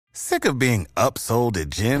Sick of being upsold at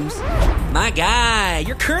gyms? My guy,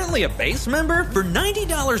 you're currently a base member? For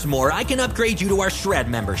 $90 more, I can upgrade you to our Shred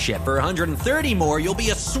membership. For $130 more, you'll be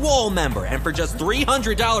a Swole member. And for just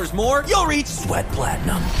 $300 more, you'll reach Sweat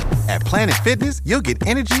Platinum. At Planet Fitness, you'll get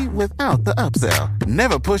energy without the upsell.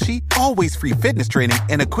 Never pushy, always free fitness training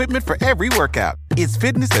and equipment for every workout. It's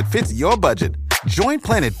fitness that fits your budget. Join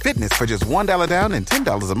Planet Fitness for just $1 down and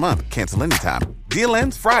 $10 a month. Cancel anytime. Deal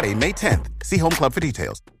ends Friday, May 10th. See Home Club for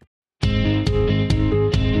details.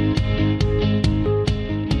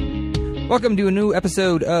 Welcome to a new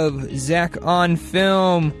episode of Zach on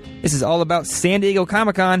Film. This is all about San Diego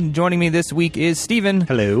Comic-Con. Joining me this week is Steven.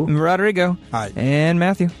 Hello. Rodrigo. Hi. And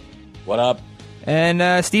Matthew. What up?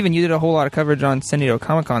 And Steven, you did a whole lot of coverage on San Diego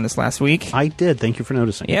Comic-Con this last week. I did. Thank you for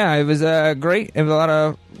noticing. Yeah, it was great. It was a lot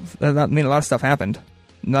of stuff happened.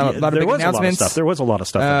 A lot of big announcements. There was a lot of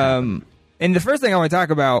stuff. That happened. And the first thing I want to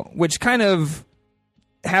talk about, which kind of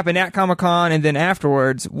happened at Comic-Con and then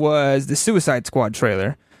afterwards, was the Suicide Squad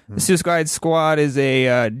trailer. The Suicide Squad is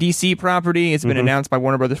a DC property. It's been announced by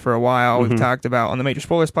Warner Brothers for a while. We've talked about on the Major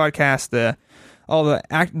Spoilers podcast all the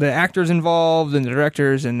actors involved and the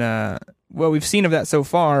directors and what we've seen of that so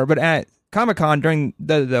far. But at Comic-Con during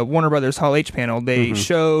the Warner Brothers Hall H panel, they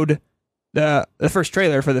showed the first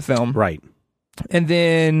trailer for the film. Right. And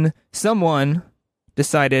then someone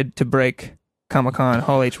decided to break Comic-Con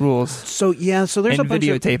Hall H rules. So there's and a bunch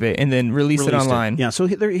videotape it and then release it online. Yeah, so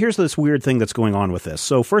here's this weird thing that's going on with this.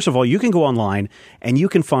 So first of all, you can go online and you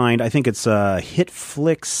can find, I think it's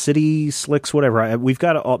Hitflix, City Slicks, whatever. We've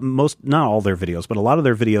got not all their videos, but a lot of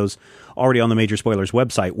their videos already on the Major Spoilers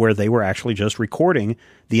website where they were actually just recording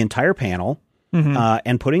the entire panel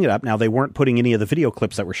and putting it up. Now, they weren't putting any of the video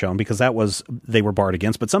clips that were shown because they were barred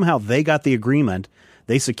against, but somehow they got the agreement.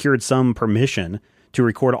 They secured some permission to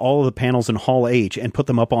record all of the panels in Hall H and put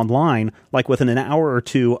them up online like within an hour or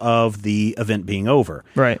two of the event being over.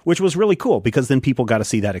 Right. Which was really cool because then people got to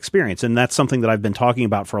see that experience. And that's something that I've been talking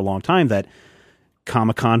about for a long time, that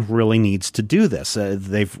Comic-Con really needs to do this.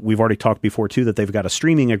 We've already talked before too that they've got a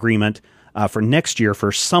streaming agreement for next year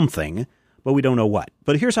for something, but we don't know what.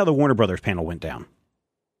 But here's how the Warner Brothers panel went down.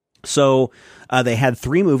 So they had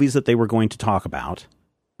 3 movies that they were going to talk about.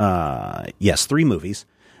 3 movies.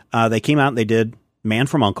 They came out and they did Man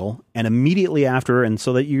from U.N.C.L.E., and immediately after, and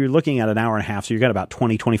so that you're looking at an hour and a half, so you've got about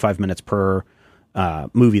 20-25 minutes per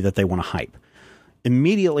movie that they want to hype.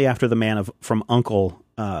 Immediately after the Man from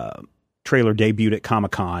U.N.C.L.E. Trailer debuted at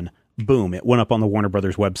Comic-Con, boom, it went up on the Warner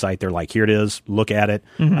Brothers website. They're like, here it is, look at it.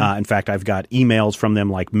 In fact, I've got emails from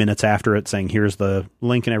them like minutes after it saying, here's the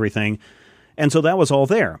link and everything. And so that was all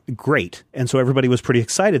there. Great. And so everybody was pretty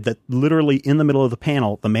excited that literally in the middle of the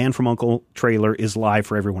panel, the Man from U.N.C.L.E. trailer is live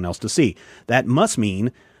for everyone else to see. That must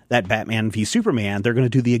mean that Batman v Superman, they're going to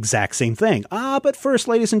do the exact same thing. But first,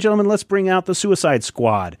 ladies and gentlemen, let's bring out the Suicide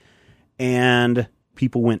Squad. And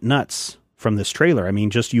people went nuts from this trailer. I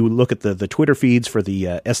mean, just you look at the Twitter feeds for the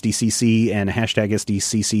SDCC and hashtag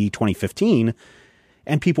SDCC 2015,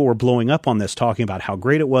 and people were blowing up on this, talking about how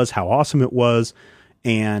great it was, how awesome it was.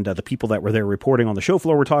 And the people that were there reporting on the show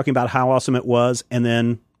floor were talking about how awesome it was. And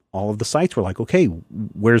then all of the sites were like, okay,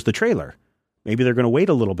 where's the trailer? Maybe they're going to wait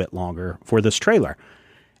a little bit longer for this trailer.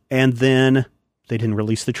 And then they didn't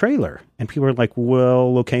release the trailer. And people were like,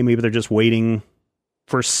 well, okay, maybe they're just waiting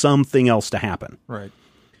for something else to happen. Right.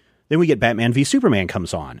 Then we get Batman v Superman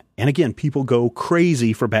comes on. And again, people go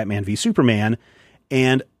crazy for Batman v Superman.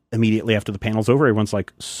 And immediately after the panel's over, everyone's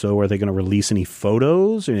like, so are they going to release any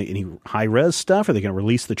photos or any high-res stuff? Are they going to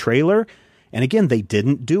release the trailer? And again, they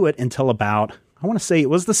didn't do it until about, I want to say it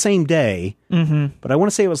was the same day, but I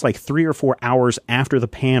want to say it was like 3 or 4 hours after the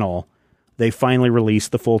panel, they finally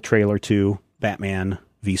released the full trailer to Batman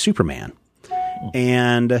v Superman.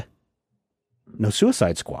 And no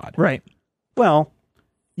Suicide Squad. Right. Well,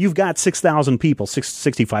 you've got 6,000 people,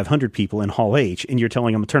 6,500 people in Hall H, and you're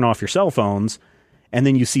telling them to turn off your cell phones. And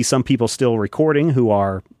then you see some people still recording who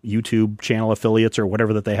are YouTube channel affiliates or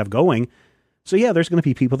whatever that they have going. So yeah, there's going to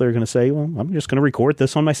be people that are going to say, well, I'm just going to record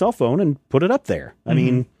this on my cell phone and put it up there. I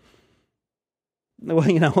mean,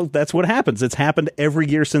 well, that's what happens. It's happened every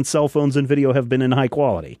year since cell phones and video have been in high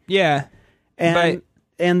quality. Yeah. And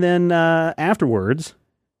then afterwards,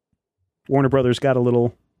 Warner Brothers got a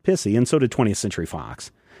little pissy, and so did 20th Century Fox.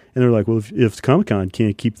 And they're like, well, if Comic-Con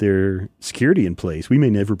can't keep their security in place, we may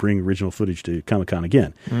never bring original footage to Comic-Con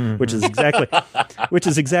again, which is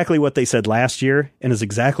exactly what they said last year, and is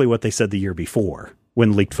exactly what they said the year before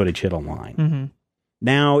when leaked footage hit online.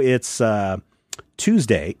 Now it's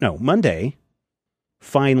Monday.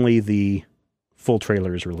 Finally, the full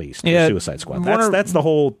trailer is released for Suicide Squad. That's the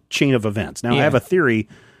whole chain of events. Now, I have a theory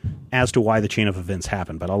as to why the chain of events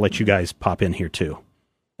happened, but I'll let you guys pop in here too.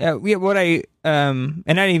 Yeah, what I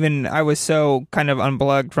I was so kind of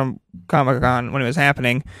unplugged from Comic-Con when it was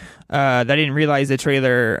happening that I didn't realize the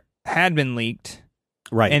trailer had been leaked.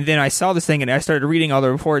 Right. And then I saw this thing and I started reading all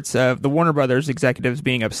the reports of the Warner Brothers executives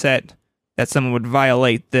being upset that someone would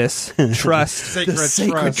violate this trust.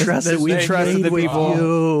 Sacred trust that we trusted the people.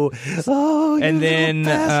 You. Oh, and then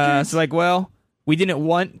bastards. so like, well, we didn't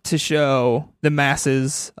want to show the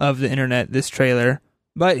masses of the internet this trailer,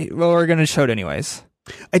 but we're going to show it anyways.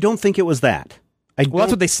 I don't think it was that. That's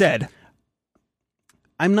what they said.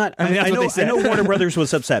 I'm not. I know Warner Brothers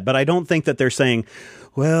was upset, but I don't think that they're saying,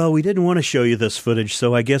 well, we didn't want to show you this footage,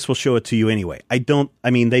 so I guess we'll show it to you anyway.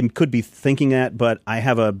 They could be thinking that, but I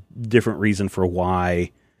have a different reason for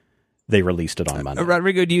why they released it on Monday.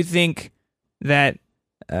 Rodrigo, do you think that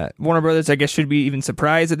Warner Brothers, I guess, should be even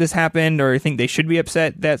surprised that this happened, or you think they should be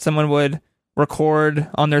upset that someone would record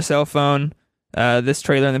on their cell phone this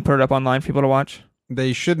trailer and then put it up online for people to watch?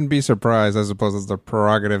 They shouldn't be surprised. I suppose it's their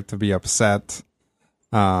prerogative to be upset.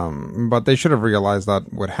 But they should have realized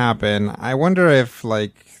that would happen. I wonder if,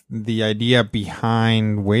 like, the idea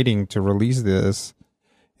behind waiting to release this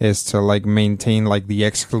is to, like, maintain, like, the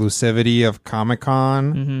exclusivity of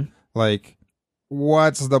Comic-Con. Mm-hmm. Like,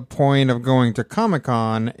 what's the point of going to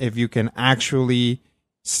Comic-Con if you can actually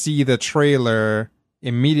see the trailer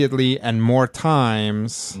immediately and more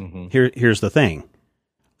times? Mm-hmm. Here's the thing.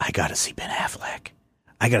 I got to see Ben Affleck.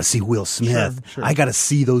 I got to see Will Smith. Sure. I got to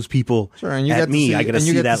see those people and you at me. I got to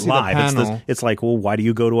see that live. It's like, well, why do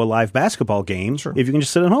you go to a live basketball game if you can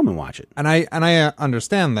just sit at home and watch it? And I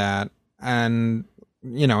understand that, and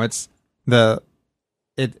you know, it's that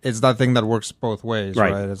thing that works both ways,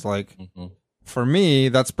 right? It's like, for me,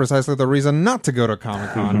 that's precisely the reason not to go to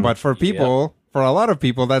Comic-Con. But for people, for a lot of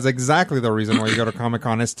people, that's exactly the reason why you go to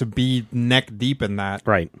Comic-Con, is to be neck deep in that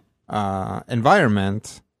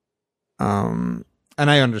environment. And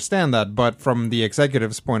I understand that, but from the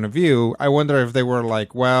executive's point of view, I wonder if they were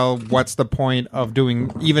like, well, what's the point of doing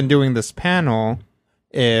this panel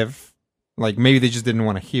if, like, maybe they just didn't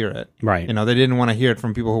want to hear it. Right. You know, they didn't want to hear it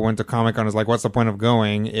from people who went to Comic-Con. It's like, what's the point of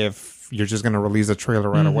going if you're just going to release a trailer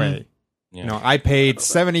right away? Yeah. You know, I paid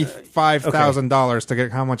 $75,000 to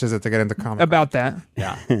get. How much is it to get into Comic-Con? About that,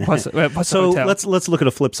 yeah. plus so let's look at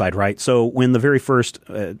a flip side, right? So when the very first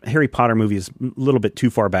Harry Potter movie is a little bit too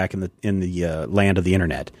far back in the land of the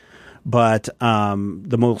internet, but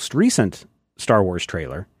the most recent Star Wars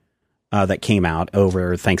trailer that came out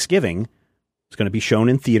over Thanksgiving is going to be shown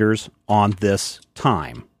in theaters on this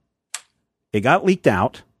time. It got leaked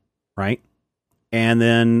out, right? And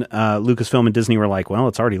then Lucasfilm and Disney were like, well,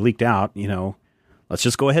 it's already leaked out. You know, let's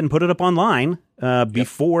just go ahead and put it up online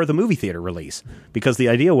before the movie theater release. Because the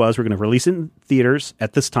idea was we're going to release it in theaters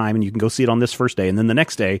at this time, and you can go see it on this first day. And then the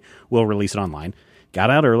next day, we'll release it online. Got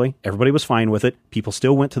out early. Everybody was fine with it. People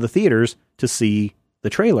still went to the theaters to see the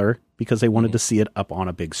trailer because they wanted to see it up on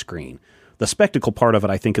a big screen. The spectacle part of it,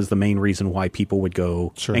 I think, is the main reason why people would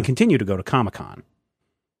go and continue to go to Comic-Con.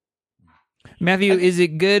 Matthew, is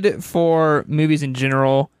it good for movies in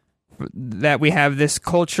general that we have this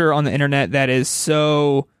culture on the internet that is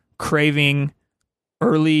so craving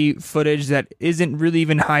early footage that isn't really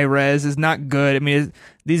even high res, is not good? I mean,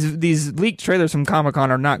 these leaked trailers from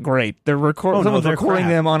Comic-Con are not great. Someone's recording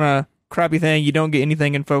them on a crappy thing. You don't get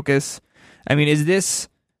anything in focus. I mean, is this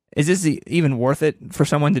even worth it for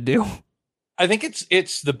someone to do? I think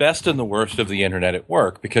it's the best and the worst of the internet at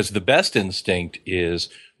work, because the best instinct is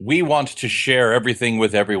we want to share everything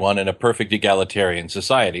with everyone in a perfect egalitarian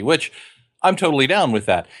society, which I'm totally down with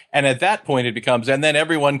that. And at that point it becomes, and then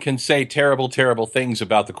everyone can say terrible, terrible things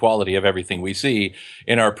about the quality of everything we see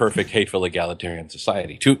in our perfect, hateful, egalitarian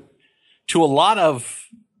society. To a lot of,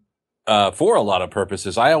 for a lot of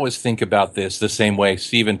purposes, I always think about this the same way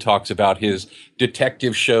Stephen talks about his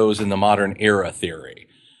detective shows in the modern era theory.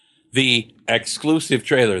 The exclusive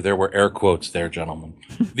trailer, there were air quotes there, gentlemen.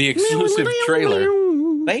 The exclusive trailer,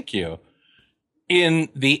 thank you, in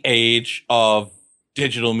the age of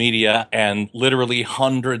digital media and literally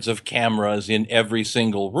hundreds of cameras in every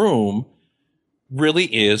single room really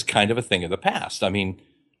is kind of a thing of the past. I mean,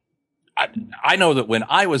 I know that when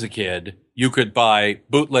I was a kid, you could buy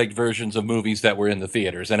bootleg versions of movies that were in the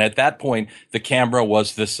theaters. And at that point, the camera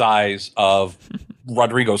was the size of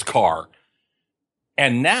Rodrigo's car.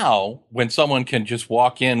 And now, when someone can just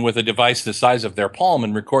walk in with a device the size of their palm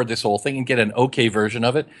and record this whole thing and get an okay version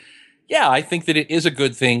of it, yeah, I think that it is a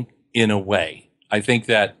good thing in a way. I think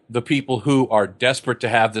that the people who are desperate to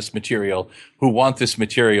have this material, who want this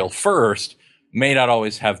material first, may not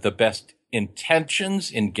always have the best intentions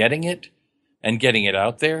in getting it and getting it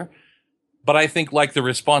out there. But I think like the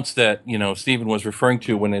response that, Stephen was referring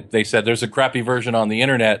to when they said there's a crappy version on the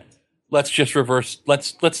internet, let's just reverse,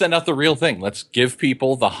 let's send out the real thing. Let's give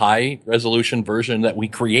people the high resolution version that we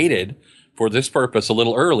created for this purpose a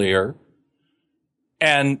little earlier.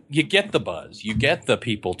 And you get the buzz. You get the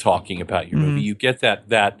people talking about your movie. You get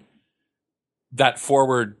that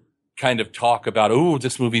forward kind of talk about, oh,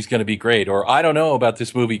 this movie's going to be great. Or I don't know about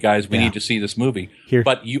this movie, guys. We need to see this movie.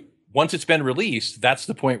 But once it's been released, that's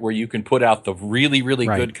the point where you can put out the really, really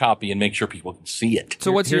good copy and make sure people can see it.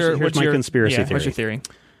 So here's my conspiracy theory. What's your theory?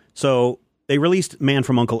 So they released Man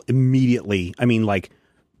from U.N.C.L.E. immediately. I mean, like,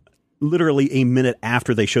 literally a minute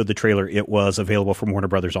after they showed the trailer, it was available from Warner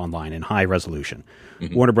Brothers Online in high resolution.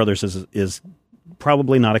 Warner Brothers is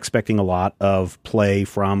probably not expecting a lot of play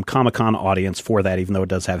from Comic-Con audience for that, even though it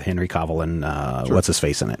does have Henry Cavill and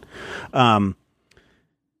what's-his-face in it.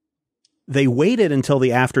 They waited until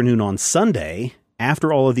the afternoon on Sunday,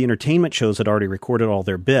 after all of the entertainment shows had already recorded all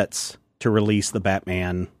their bits, to release the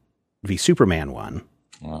Batman v Superman one.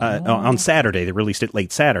 On Saturday. They released it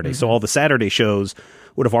late Saturday. So all the Saturday shows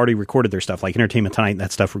would have already recorded their stuff, like Entertainment Tonight, and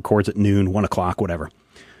that stuff records at noon, 1 o'clock, whatever.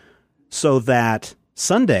 So that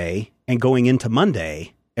Sunday and going into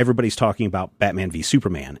Monday, everybody's talking about Batman v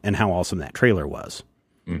Superman and how awesome that trailer was.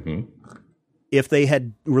 If they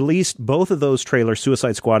had released both of those trailers,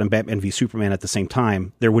 Suicide Squad and Batman v Superman, at the same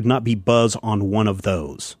time, there would not be buzz on one of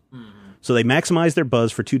those. So they maximized their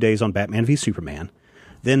buzz for 2 days on Batman v Superman.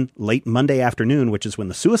 Then late Monday afternoon, which is when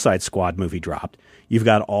the Suicide Squad movie dropped, you've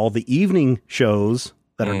got all the evening shows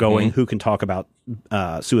that are going who can talk about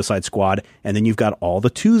Suicide Squad. And then you've got all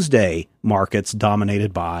the Tuesday markets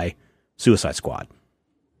dominated by Suicide Squad.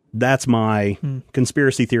 That's my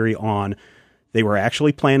conspiracy theory on they were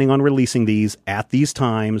actually planning on releasing these at these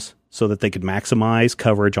times so that they could maximize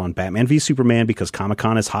coverage on Batman v Superman, because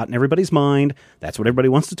Comic-Con is hot in everybody's mind. That's what everybody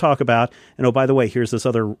wants to talk about. And oh, by the way, here's this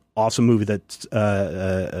other awesome movie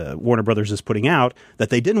that Warner Brothers is putting out that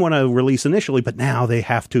they didn't want to release initially, but now they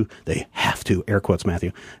have to, air quotes,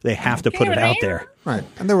 Matthew, they have to put it out there. Right.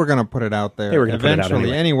 And they were going to put it out there they were going to put it out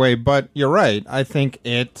anyway. But you're right. I think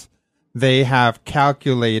they have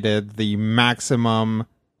calculated the maximum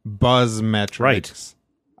buzz metrics.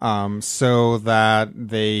 So that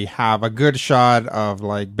they have a good shot of,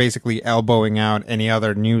 like, basically elbowing out any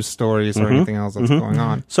other news stories or anything else that's going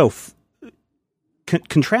on. So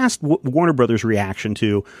contrast Warner Brothers' reaction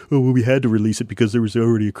to, oh, well, we had to release it because there was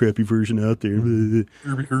already a crappy version out there.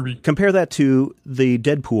 Compare that to the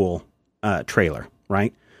Deadpool trailer,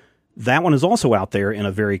 right? That one is also out there in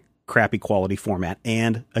a very crappy quality format.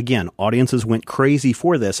 And again, audiences went crazy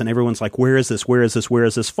for this, and everyone's like, where is this? Where is this? Where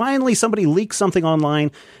is this? Finally, somebody leaked something online,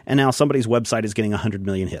 and now somebody's website is getting 100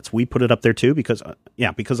 million hits. We put it up there too because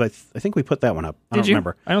I think we put that one up. I don't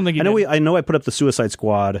remember. I don't think you did. I know I put up the Suicide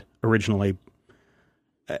Squad originally,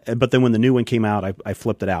 but then when the new one came out, I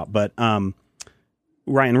flipped it out. But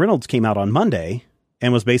Ryan Reynolds came out on Monday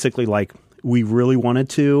and was basically like, we really wanted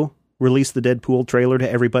to release the Deadpool trailer to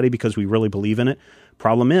everybody because we really believe in it.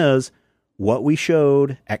 Problem is, what we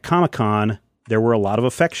showed at Comic-Con, there were a lot of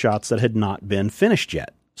effect shots that had not been finished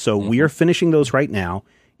yet. So we are finishing those right now.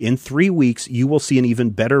 In 3 weeks, you will see an even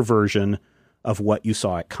better version of what you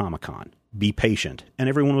saw at Comic-Con. Be patient. And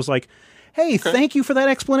everyone was like, hey, thank you for that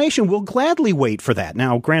explanation. We'll gladly wait for that.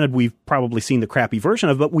 Now, granted, we've probably seen the crappy version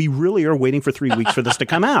of it, but we really are waiting for 3 weeks for this to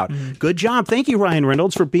come out. Good job. Thank you, Ryan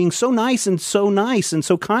Reynolds, for being so nice and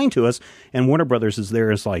so kind to us. And Warner Brothers is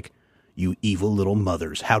there as like, you evil little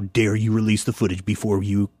mothers. How dare you release the footage before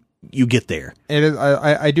you get there? It is.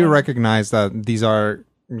 I do recognize that these are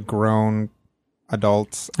grown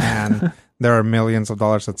adults and there are millions of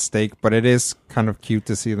dollars at stake, but it is kind of cute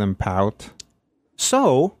to see them pout.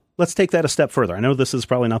 So let's take that a step further. I know this is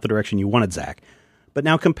probably not the direction you wanted, Zach, but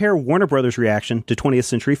now compare Warner Brothers' reaction to 20th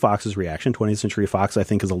Century Fox's reaction. 20th Century Fox, I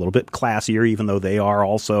think, is a little bit classier, even though they are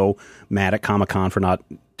also mad at Comic-Con for not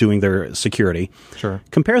doing their security. Sure.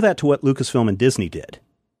 Compare that to what Lucasfilm and Disney did.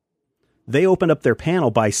 They opened up their panel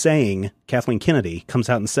by saying, Kathleen Kennedy comes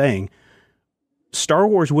out and saying, Star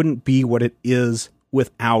Wars wouldn't be what it is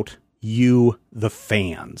without you, the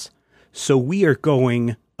fans. So we are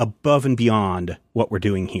going above and beyond what we're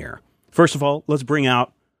doing here. First of all, let's bring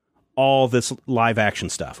out all this live action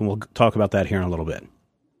stuff, and we'll talk about that here in a little bit.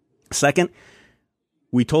 Second,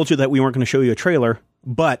 we told you that we weren't going to show you a trailer,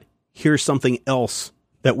 but here's something else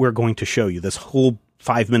that we're going to show you, this whole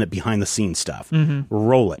 5-minute behind-the-scenes stuff.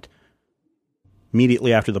 Roll it.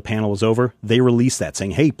 Immediately after the panel was over, they released that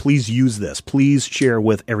saying, hey, please use this. Please share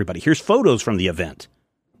with everybody. Here's photos from the event.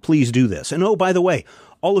 Please do this. And oh, by the way,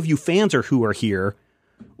 all of you fans who are here,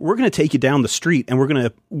 we're going to take you down the street and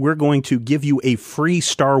we're going to give you a free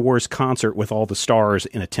Star Wars concert with all the stars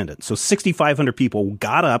in attendance. So 6,500 people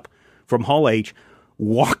got up from Hall H,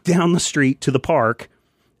 walked down the street to the park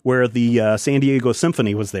where the San Diego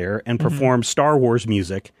Symphony was there and performed Star Wars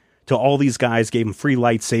music to all these guys, gave them free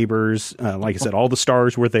lightsabers. Like I said, all the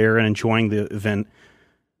stars were there and enjoying the event.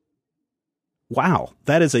 Wow,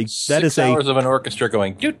 that is 6 hours of an orchestra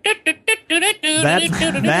going.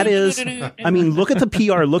 That is, I mean, look at the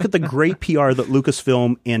PR, look at the great PR that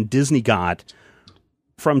Lucasfilm and Disney got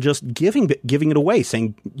from just giving it away,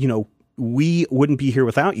 saying, you know, we wouldn't be here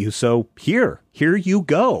without you, so here you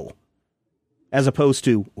go. As opposed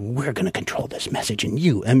to, we're going to control this message and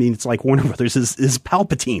you. I mean, it's like Warner Brothers is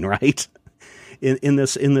Palpatine, right? In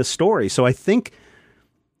this story. So I think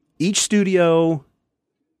each studio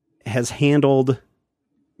has handled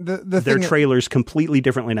their trailers completely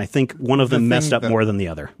differently, and I think one of them messed up more than the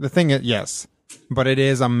other. The thing is, yes, but it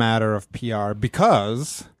is a matter of PR,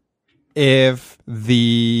 because if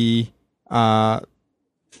the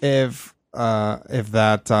if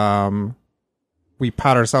that we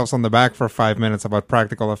pat ourselves on the back for 5 minutes about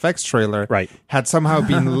practical effects trailer had somehow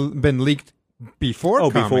been leaked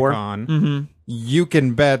before Comic-Con, you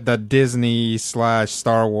can bet that Disney /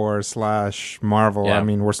 Star Wars / Marvel, I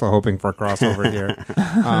mean, we're still hoping for a crossover here,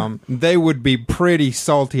 they would be pretty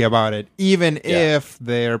salty about it, even if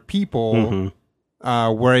their people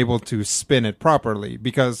were able to spin it properly,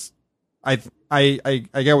 because I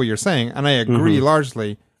get what you're saying, and I agree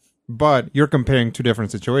largely, but you're comparing two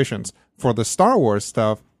different situations. For the Star Wars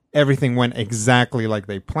stuff, everything went exactly like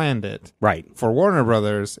they planned it. Right. For Warner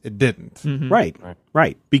Brothers, it didn't. Right.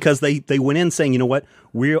 Because they went in saying, you know what,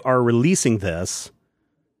 we are releasing this,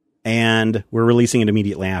 and we're releasing it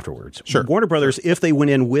immediately afterwards. Sure. Warner Brothers, if they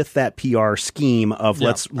went in with that PR scheme of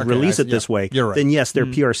let's release it this way, then yes, their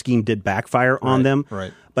PR scheme did backfire on them.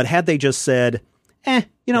 Right. But had they just said, you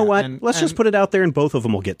know what, let's just put it out there and both of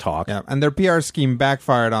them will get talk. Yeah, and their PR scheme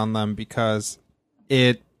backfired on them because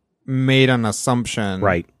it made an assumption,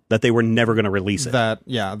 that they were never going to release it. That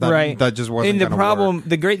just wasn't. And the problem,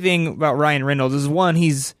 the great thing about Ryan Reynolds is, one,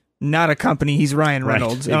 he's not a company; he's Ryan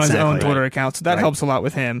Reynolds on his own Twitter account, so that helps a lot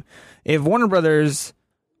with him. If Warner Brothers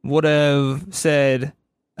would have said,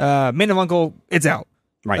 "Man of Uncle, it's out,"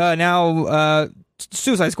 now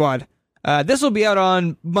Suicide Squad, this will be out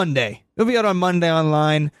on Monday. It'll be out on Monday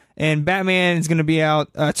online, and Batman is going to be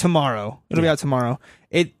out tomorrow. It'll be out tomorrow.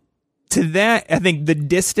 To that, I think the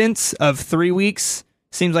distance of 3 weeks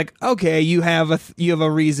seems like, okay, you have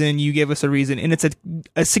a reason, you give us a reason, and it's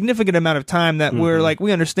a significant amount of time that we're like,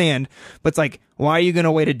 we understand, but it's like, why are you going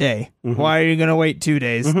to wait a day? Why are you going to wait 2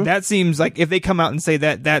 days? That seems like, if they come out and say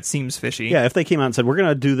that seems fishy. Yeah, if they came out and said, we're going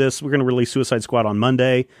to do this, we're going to release Suicide Squad on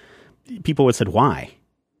Monday, people would have said, why?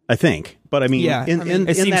 I think. But I mean,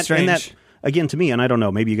 it seems strange. In that, again, to me, and I don't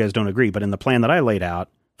know, maybe you guys don't agree, but in the plan that I laid out,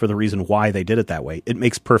 for the reason why they did it that way, it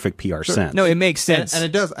makes perfect PR sense. No, it makes sense, and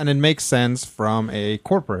it does, and it makes sense from a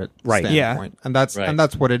corporate standpoint, and that's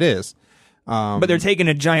what it is. But they're taking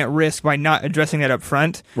a giant risk by not addressing that up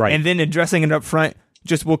front, and then addressing it up front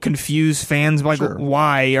just will confuse fans. Like,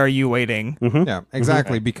 why are you waiting? Yeah,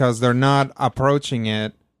 exactly, because they're not approaching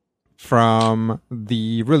it from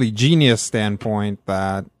the really genius standpoint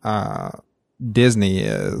that Disney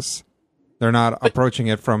is. They're not approaching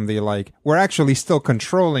it from the, like, we're actually still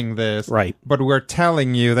controlling this, but we're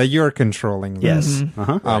telling you that you're controlling this.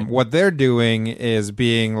 Yes. What they're doing is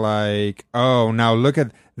being like, oh, now look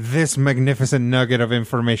at this magnificent nugget of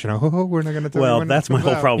information. Oh, we're not going to tell you. Well, that's my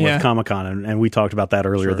whole problem with Comic-Con, and we talked about that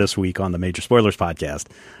earlier this week on the Major Spoilers podcast.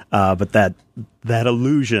 But that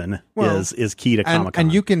illusion is key to Comic-Con.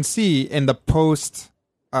 And you can see in the post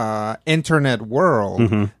internet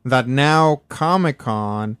world that now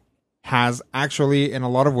Comic-Con has actually, in a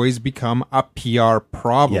lot of ways, become a PR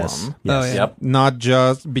problem. Yes. Not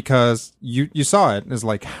just because you saw it. It's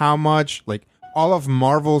like how much, like, all of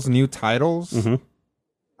Marvel's new titles, and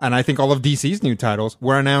I think all of DC's new titles,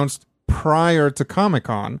 were announced prior to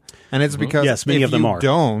Comic-Con. And it's because many if of them you are.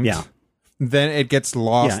 don't, then it gets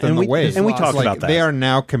lost in the waves. And we talked about that. They are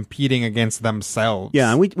now competing against themselves. Yeah,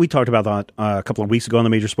 and we talked about that a couple of weeks ago on the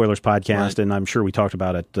Major Spoilers podcast, and I'm sure we talked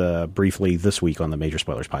about it briefly this week on the Major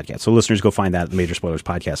Spoilers podcast. So listeners, go find that at the Major Spoilers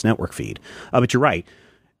podcast network feed. But you're right.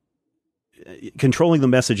 Controlling the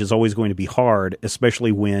message is always going to be hard,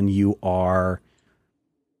 especially when you are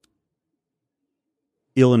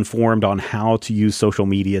ill-informed on how to use social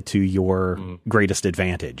media to your greatest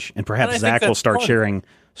advantage. And perhaps Zach will start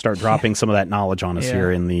dropping some of that knowledge on us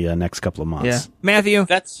here in the next couple of months. Yeah. Matthew?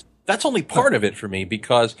 That's only part of it for me,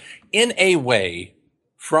 because in a way,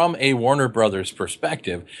 from a Warner Brothers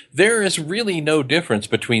perspective, there is really no difference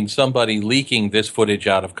between somebody leaking this footage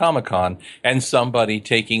out of Comic-Con and somebody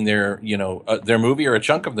taking their, their movie or a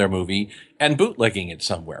chunk of their movie and bootlegging it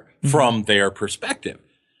somewhere from their perspective.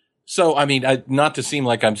 So, I mean, not to seem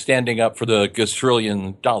like I'm standing up for the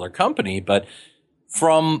gazillion-dollar company, but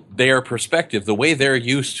from their perspective, the way they're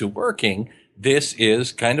used to working, this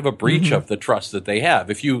is kind of a breach of the trust that they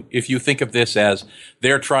have. If you think of this as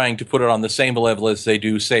they're trying to put it on the same level as they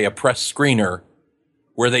do, say, a press screener,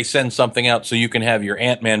 where they send something out so you can have your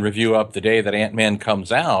Ant-Man review up the day that Ant-Man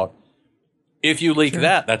comes out. If you leak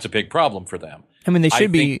that, that's a big problem for them. I mean,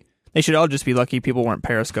 they should all just be lucky people weren't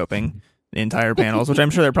periscoping the entire panels, which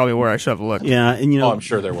I'm sure there probably were. I should have looked. Yeah, and I'm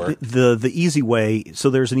sure there were. The easy way.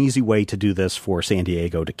 So there's an easy way to do this for San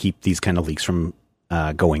Diego to keep these kind of leaks from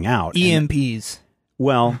going out. EMPs.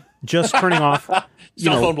 Just turning off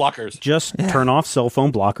cell phone blockers. Just turn off cell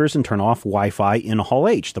phone blockers and turn off Wi-Fi in Hall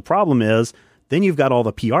H. The problem is then you've got all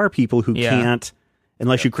the PR people who can't,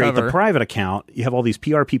 unless you create the private account, you have all these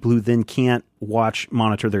PR people who then can't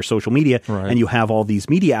monitor their social media, and you have all these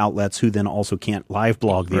media outlets who then also can't live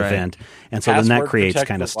blog the event, and so then that creates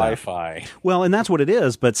kind of stuff. Wi-Fi. Well, and that's what it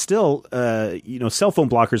is, but still, cell phone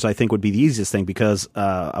blockers I think would be the easiest thing because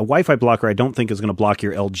a Wi-Fi blocker I don't think is going to block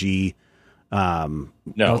your LG.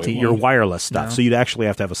 Your wireless stuff. So you'd actually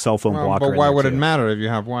have to have a cell phone blocker. But why would it matter if you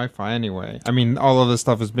have Wi-Fi anyway? I mean, all of this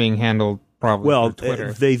stuff is being handled probably through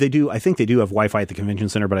Twitter. They do. I think they do have Wi-Fi at the convention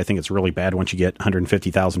center, but I think it's really bad once you get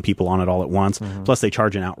 150,000 people on it all at once. Plus, they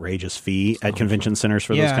charge an outrageous fee at convention centers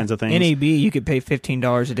for those kinds of things. NAB, you could pay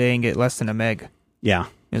 $15 a day and get less than a meg. Yeah.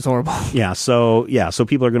 It's horrible. So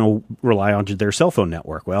people are going to rely on their cell phone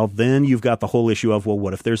network. Well, then you've got the whole issue of, well,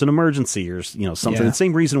 what if there's an emergency or something? The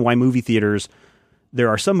same reason why there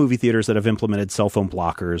are some movie theaters that have implemented cell phone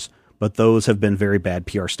blockers, but those have been very bad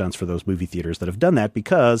PR stunts for those movie theaters that have done that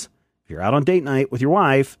because if you're out on date night with your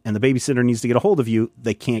wife and the babysitter needs to get a hold of you,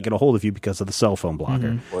 they can't get a hold of you because of the cell phone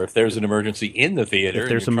blocker. Or if there's an emergency in the theater. If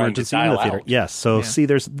there's an emergency in the theater. Yes. So see,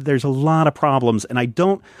 there's a lot of problems, and I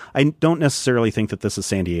don't necessarily think that this is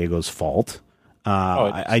San Diego's fault.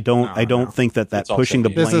 I don't think that pushing the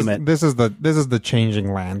blame. This is the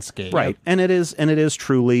changing landscape, right? And it is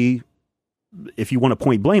truly. If you want to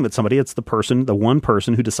point blame at somebody, it's the one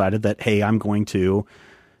person who decided that, hey, I'm going to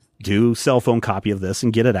do cell phone copy of this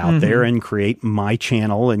and get it out there and create my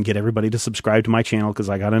channel and get everybody to subscribe to my channel because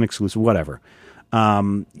I got an exclusive, whatever.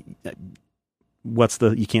 You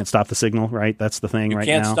can't stop the signal, right? That's the thing right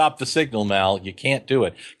now. You can't stop the signal, Mal. You can't do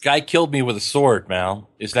it. Guy killed me with a sword, Mal.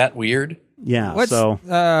 Is that weird? Yeah.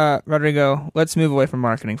 Rodrigo, let's move away from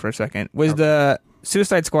marketing for a second. Was the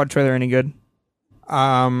Suicide Squad trailer any good?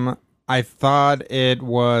 I thought it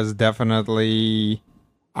was definitely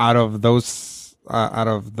out of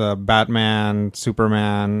the Batman,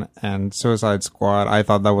 Superman, and Suicide Squad, I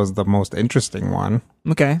thought that was the most interesting one.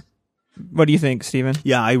 Okay. What do you think, Steven?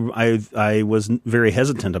 Yeah, I was very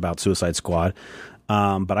hesitant about Suicide Squad,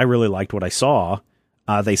 but I really liked what I saw.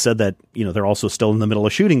 They said that they're also still in the middle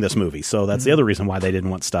of shooting this movie, so that's the other reason why they didn't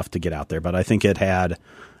want stuff to get out there. But I think it had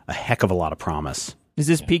a heck of a lot of promise. Does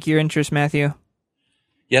this pique your interest, Matthew?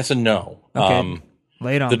 Yes and no. Okay.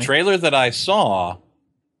 Lay it on the me. trailer that I saw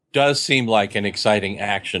does seem like an exciting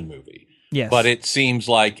action movie. Yes. But it seems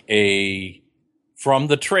like from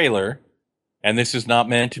the trailer, and this is not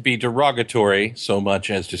meant to be derogatory so much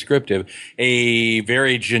as descriptive, a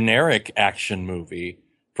very generic action movie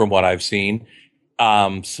from what I've seen.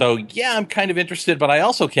 So yeah, I'm kind of interested, but I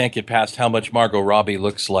also can't get past how much Margot Robbie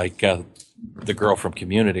looks like the girl from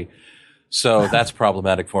Community. So that's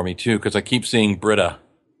problematic for me too, because I keep seeing Britta.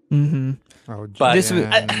 Mm-hmm. But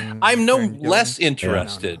I'm no less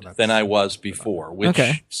interested than I was before, which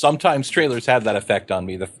sometimes trailers have that effect on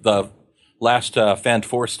me. The last Fan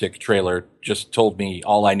 4 Stick trailer just told me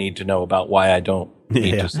all I need to know about why I don't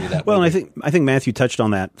need to see that movie. And I think Matthew touched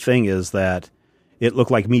on that thing is that it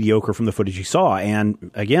looked like mediocre from the footage you saw.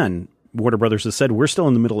 And again, Warner Brothers has said we're still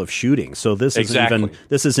in the middle of shooting, so this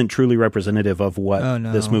isn't truly representative of what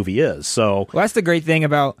this movie is. So that's the great thing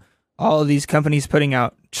about all of these companies putting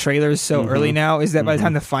out trailers so early now is that by the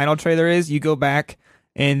time the final trailer is, you go back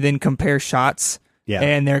and then compare shots. Yeah.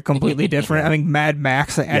 And they're completely different. I mean, Mad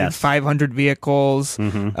Max added 500 vehicles.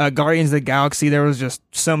 Guardians of the Galaxy, there was just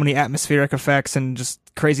so many atmospheric effects and just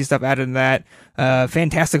crazy stuff added in that.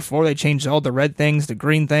 Fantastic Four, they changed all the red things to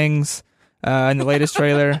green things in the latest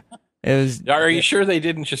trailer. Are you sure they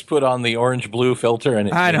didn't just put on the orange-blue filter and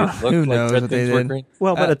I know. Who knows what they did? Green?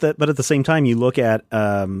 Well, but at the same time, you look at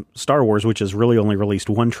Star Wars, which has really only released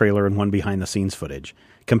one trailer and one behind-the-scenes footage.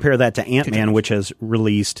 Compare that to Ant-Man, which has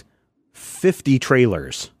released 50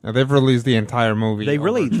 trailers. Now, they've released the entire movie. They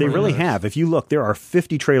really have. If you look, there are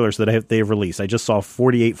 50 trailers that they've released. I just saw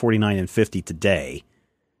 48, 49, and 50 today.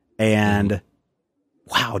 And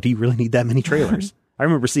wow, do you really need that many trailers? I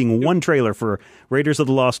remember seeing one trailer for Raiders of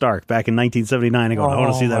the Lost Ark back in 1979 and going, I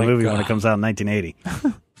want to see that movie when it comes out in 1980.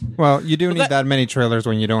 Well, you do need that many trailers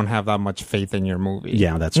when you don't have that much faith in your movie.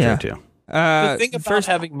 Yeah, that's true too. The thing about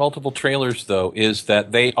having multiple trailers, though, is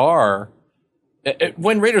that they are...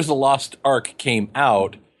 When Raiders of the Lost Ark came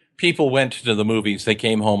out, people went to the movies, they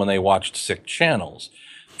came home, and they watched 6 channels.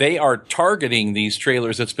 They are targeting these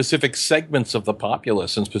trailers at specific segments of the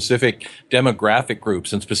populace and specific demographic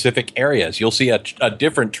groups and specific areas. You'll see a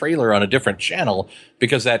different trailer on a different channel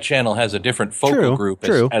because that channel has a different focal group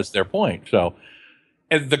as their point. So,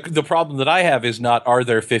 and the problem that I have is not, are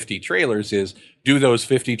there 50 trailers, is, do those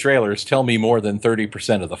 50 trailers tell me more than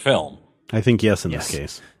 30% of the film? I think yes in this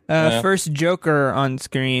case. First Joker on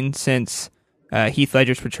screen since Heath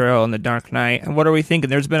Ledger's portrayal in The Dark Knight. What are we thinking?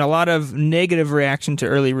 There's been a lot of negative reaction to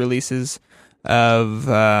early releases of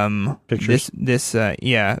pictures.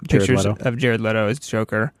 Pictures of Jared Leto as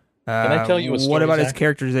Joker. Can I tell you a story? What about his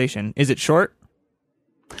characterization? Is it short?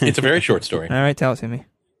 It's a very short story. All right, tell it to me.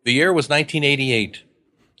 The year was 1988.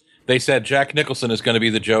 They said Jack Nicholson is going to be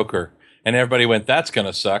the Joker, and everybody went, "That's going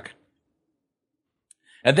to suck."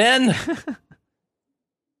 And then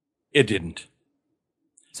it didn't.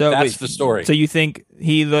 So that's the story. So you think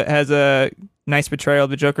he has a nice portrayal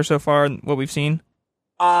of the Joker so far, what we've seen?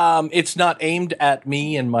 It's not aimed at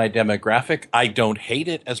me and my demographic. I don't hate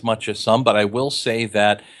it as much as some, but I will say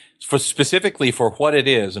that specifically for what it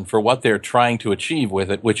is and for what they're trying to achieve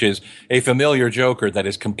with it, which is a familiar Joker that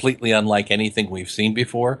is completely unlike anything we've seen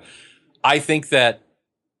before, I think that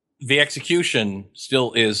the execution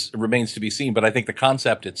still remains to be seen, but I think the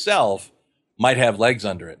concept itself might have legs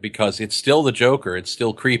under it because it's still the Joker. It's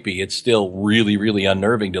still creepy. It's still really, really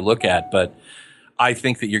unnerving to look at. But I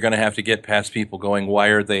think that you're going to have to get past people going, why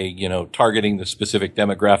are they, targeting the specific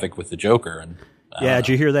demographic with the Joker? And did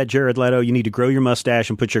you hear that, Jared Leto? You need to grow your mustache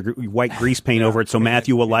and put your white grease paint over it so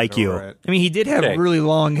Matthew will like you. I mean, he did have really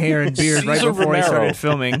long hair and beard right before he started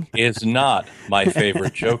filming. Is not my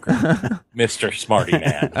favorite Joker, Mr. Smarty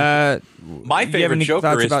Man. My favorite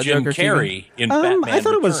Joker is Jim Carrey in Batman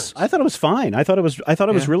Returns. I thought it was fine. I thought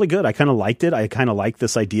it was really good. I kind of liked it. I kind of like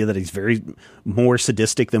this idea that he's very more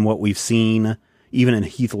sadistic than what we've seen even in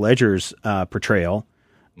Heath Ledger's portrayal.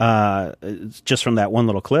 Just from that one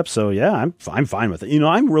little clip. So yeah, I'm fine with it.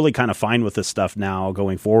 I'm really kind of fine with this stuff now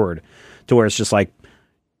going forward, to where it's just like,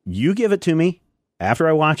 you give it to me after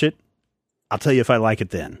I watch it, I'll tell you if I like it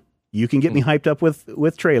then. You can get me hyped up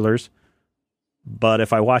with trailers, but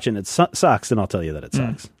if I watch it and it sucks, then I'll tell you that it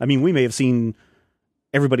sucks. I mean, we may have seen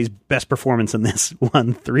everybody's best performance in this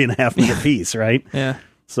 3.5 minute piece, right? Yeah.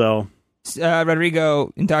 So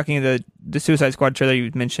Rodrigo, in talking to the Suicide Squad trailer, you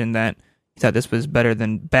mentioned that he thought this was better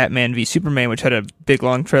than Batman v Superman, which had a big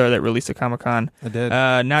long trailer that released at Comic-Con. I did.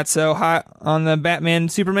 Not so hot on the Batman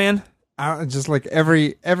Superman. Just like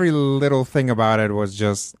every little thing about it was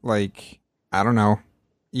just like, I don't know,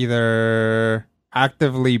 either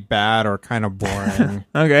actively bad or kind of boring.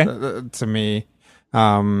 Okay. To me,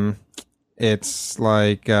 it's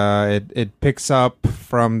like it picks up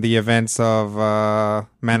from the events of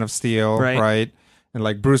Man of Steel, right? And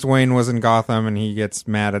like Bruce Wayne was in Gotham and he gets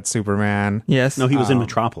mad at Superman. Yes. No, he was in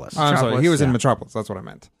Metropolis. I'm sorry, he was in Metropolis. That's what I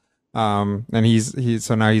meant. And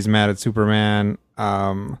so now he's mad at Superman.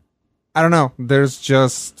 I don't know. There's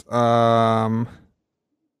just I'm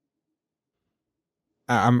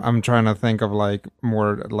trying to think of like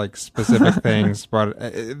more like specific things, but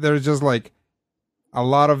there's just like a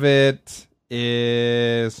lot of it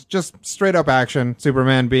is just straight up action.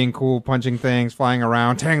 Superman being cool, punching things, flying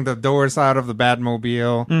around, tearing the doors out of the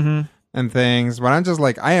Batmobile and things. But I'm just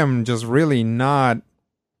like, I am just really not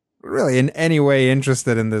really in any way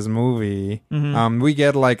interested in this movie. We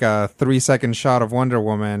get like a 3-second shot of Wonder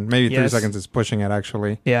Woman. Maybe 3 seconds is pushing it,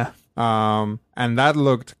 actually. Yeah. And that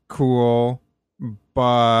looked cool,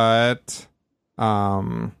 but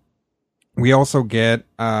we also get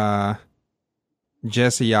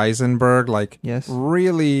Jesse Eisenberg, like,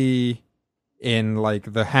 really in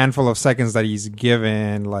like the handful of seconds that he's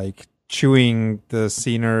given, like chewing the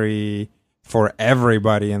scenery for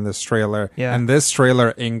everybody in this trailer. Yeah. And this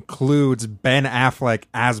trailer includes Ben Affleck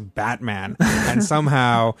as Batman, and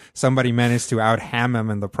somehow somebody managed to out-ham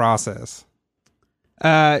him in the process.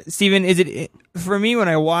 Steven, for me, when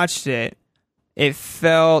I watched it, it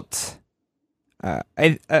felt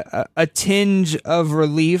a tinge of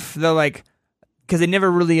relief, though, like, because they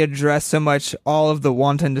never really addressed so much all of the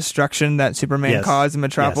wanton destruction that Superman caused in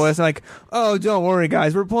Metropolis. Yes. Like, oh, don't worry,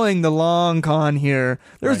 guys, we're playing the long con here.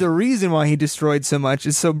 There's a reason why he destroyed so much,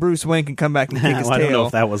 is so Bruce Wayne can come back and kick his tail. I don't know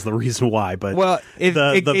if that was the reason why, but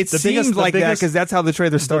it seemed like that because that's how the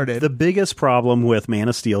trailer started. The biggest problem with Man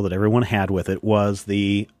of Steel that everyone had with it was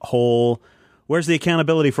the whole, where's the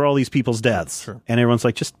accountability for all these people's deaths? Sure. And everyone's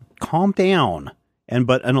like, just calm down. And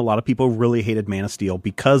a lot of people really hated Man of Steel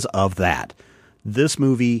because of that. This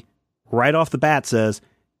movie, right off the bat, says,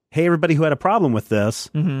 hey, everybody who had a problem with this,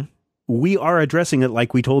 we are addressing it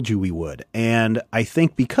like we told you we would. And I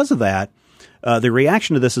think because of that, the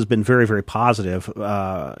reaction to this has been very, very positive,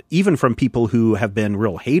 even from people who have been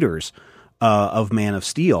real haters of Man of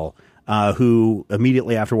Steel, who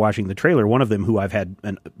immediately after watching the trailer, one of them who I've had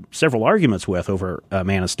several arguments with over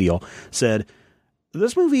Man of Steel, said,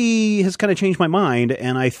 this movie has kind of changed my mind,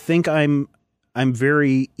 and I think I'm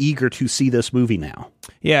very eager to see this movie now.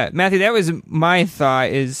 Yeah, Matthew, that was my thought,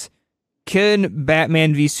 is can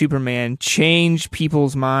Batman v Superman change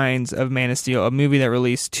people's minds of Man of Steel, a movie that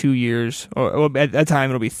released 2 years, or at that time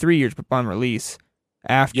it'll be 3 years upon release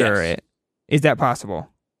after it. Is that possible?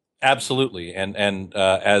 Absolutely. And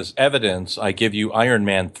as evidence, I give you Iron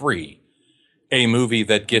Man 3, a movie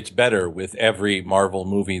that gets better with every Marvel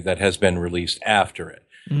movie that has been released after it.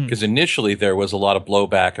 Because initially there was a lot of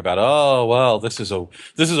blowback about, oh, well, this is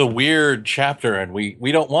a weird chapter, and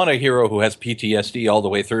we don't want a hero who has PTSD all the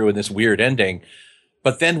way through in this weird ending.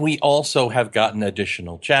 But then we also have gotten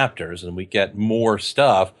additional chapters, and we get more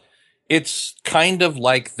stuff. It's kind of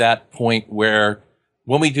like that point where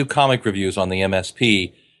when we do comic reviews on the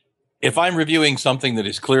MSP, if I'm reviewing something that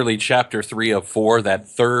is clearly chapter 3 of 4, that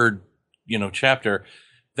third, chapter,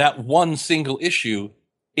 that one single issue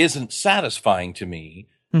isn't satisfying to me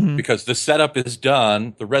because the setup is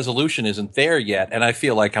done, the resolution isn't there yet, and I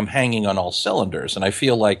feel like I'm hanging on all cylinders. And I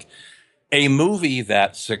feel like a movie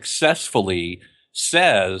that successfully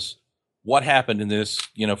says, what happened in this,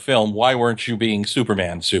 film? Why weren't you being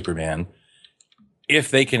Superman? If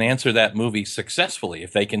they can answer that movie successfully,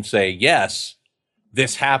 if they can say, yes,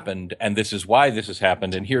 this happened, and this is why this has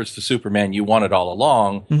happened, and here's the Superman you wanted all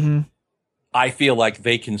along, I feel like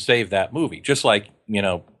they can save that movie. Just like,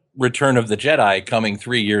 Return of the Jedi coming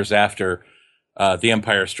 3 years after The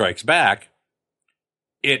Empire Strikes Back,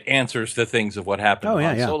 it answers the things of what happened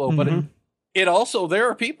on Solo. But it also, there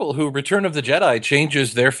are people who Return of the Jedi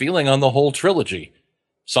changes their feeling on the whole trilogy.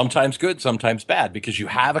 Sometimes good, sometimes bad, because you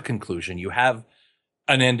have a conclusion. You have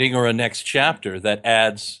an ending or a next chapter that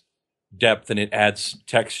adds depth and it adds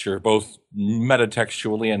texture, both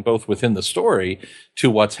metatextually and both within the story, to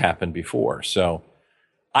what's happened before. So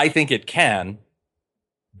I think it can,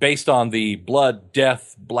 based on the blood,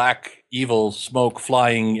 death, black, evil, smoke,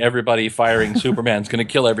 flying, everybody firing, Superman's going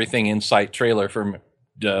to kill everything in sight trailer from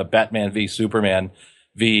Batman v Superman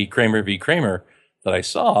v Kramer that I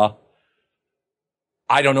saw.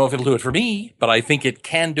 I don't know if it'll do it for me, but I think it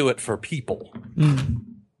can do it for people.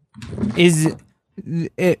 To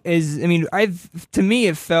me,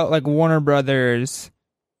 it felt like Warner Brothers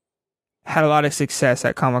had a lot of success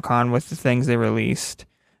at Comic-Con with the things they released.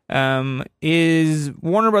 Is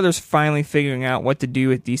Warner Brothers finally figuring out what to do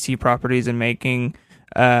with DC properties and making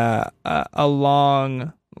a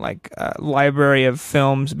long library of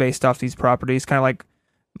films based off these properties, kind of like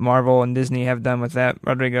Marvel and Disney have done with that?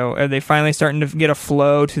 Rodrigo, are they finally starting to get a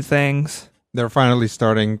flow to things? They're finally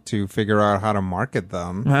starting to figure out how to market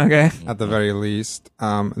them. Okay. At the very least.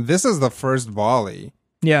 This is the first volley.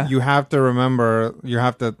 Yeah. You have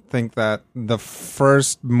to think that the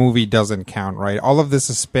first movie doesn't count, right? All of this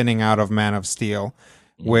is spinning out of Man of Steel,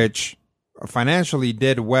 which financially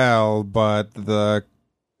did well, but the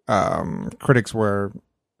critics were,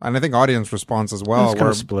 and I think audience response as well,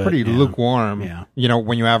 were pretty lukewarm,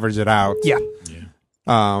 when you average it out. Yeah.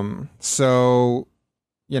 So,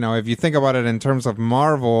 if you think about it in terms of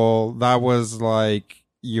Marvel, that was like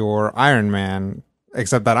your Iron Man,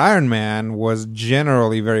 except that Iron Man was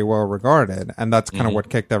generally very well regarded, and that's kind of what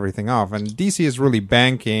kicked everything off. And DC is really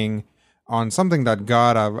banking on something that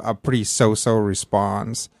got a pretty so-so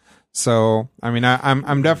response. So,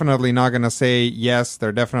 I'm definitely not going to say, yes,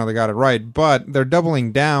 they definitely got it right, but they're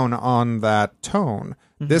doubling down on that tone.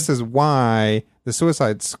 This is why the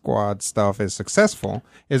Suicide Squad stuff is successful,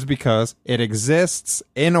 is because it exists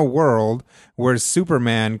in a world where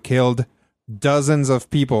Superman killed dozens of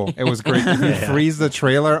people. It was great. You freeze the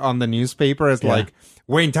trailer on the newspaper. It's like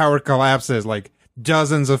Wayne Tower collapses. Like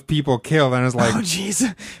dozens of people killed, and it's like, Oh,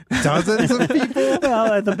 jeez. dozens of people?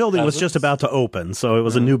 Well, the building was just about to open, so it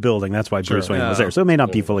was a new building. That's why Bruce Wayne was there. So it may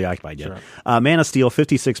not be fully occupied yet. Man of Steel,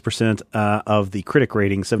 56% of the critic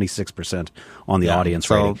rating, 76% on the audience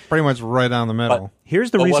rating. Pretty much right down the middle. But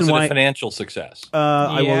here's the reason was it why a financial success?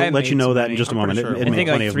 I will it let you made know some that money. in just a I'm moment. pretty sure. It I made think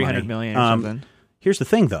plenty like of 300 money. million or something. Here's the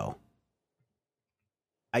thing, though.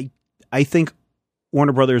 I think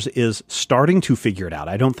Warner Brothers is starting to figure it out.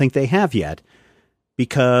 I don't think they have yet,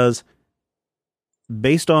 because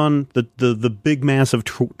based on the big massive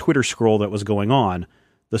Twitter scroll that was going on,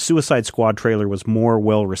 the Suicide Squad trailer was more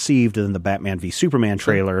well received than the Batman v Superman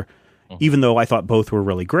trailer, even though I thought both were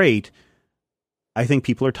really great. I think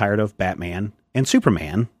people are tired of Batman and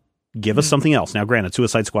Superman. Give us something else. Now, granted,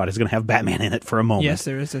 Suicide Squad is going to have Batman in it for a moment. Yes,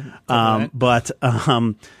 there is a.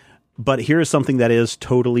 But here is something that is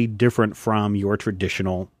totally different from your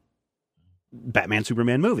traditional Batman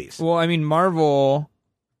Superman movies. Well, I mean, Marvel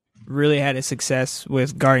really had a success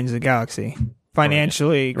with Guardians of the Galaxy.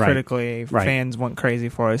 Financially, Right. critically, Right. fans went crazy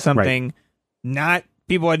for it. Something not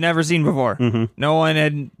people had never seen before. No one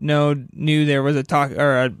had knew there was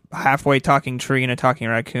a halfway talking tree and a talking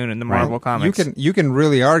raccoon in the Marvel comics. You can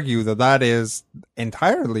really argue that is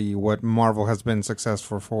entirely what Marvel has been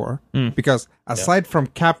successful for. Because aside from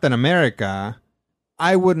Captain America,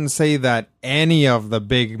 I wouldn't say that any of the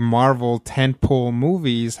big Marvel tentpole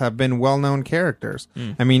movies have been well-known characters.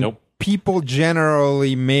 I mean, people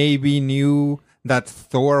generally maybe knew that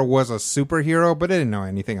Thor was a superhero, but they didn't know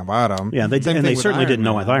anything about him. Yeah, they certainly didn't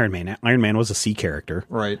know with Iron Iron Man. Iron Man was a C character,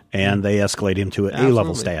 right? And they escalated him to an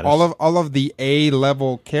A-level status. All of the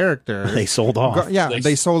A-level characters they sold off.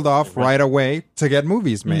 They sold off right away to get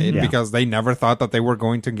movies made because they never thought that they were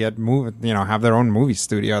going to get have their own movie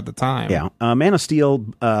studio at the time. Yeah, Man of Steel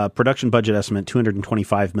production budget estimate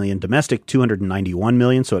 $225 million, domestic $291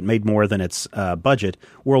 million, so it made more than its budget.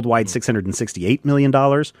 Worldwide $668 million,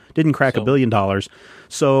 didn't crack $1 billion.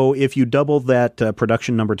 So if you double that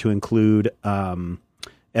production number to include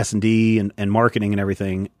S&D and marketing and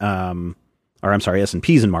everything,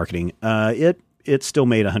 S&Ps and marketing, it still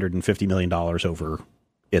made $150 million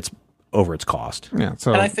over its cost. Yeah.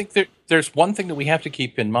 So, and I think there's one thing that we have to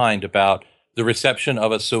keep in mind about the reception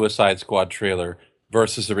of a Suicide Squad trailer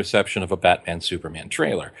versus the reception of a Batman Superman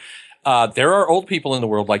trailer. There are old people in the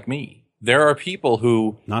world like me. There are people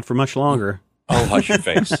who... Not for much longer. Oh, hush your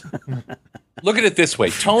face. Look at it this way.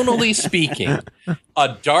 Tonally speaking,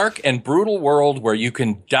 a dark and brutal world where you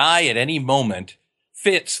can die at any moment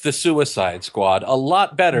fits the Suicide Squad a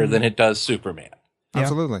lot better than it does Superman.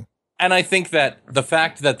 absolutely. And I think that the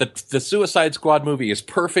fact that the Suicide Squad movie is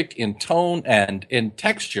perfect in tone and in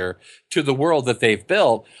texture to the world that they've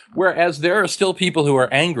built, whereas there are still people who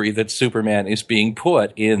are angry that Superman is being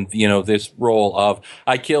put in, this role of,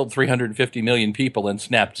 I killed 350 million people and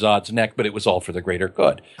snapped Zod's neck, but it was all for the greater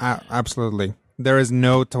good. Absolutely. There is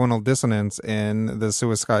no tonal dissonance in the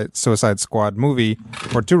Suicide Squad movie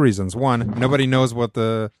for two reasons. One, nobody knows what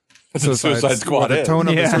the Suicide Squad what the tone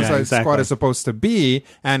of the Suicide exactly. Squad is supposed to be,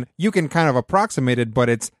 and you can kind of approximate it, but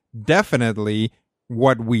it's definitely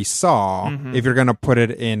what we saw if you're going to put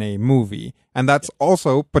it in a movie. And that's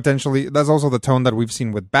also the tone that we've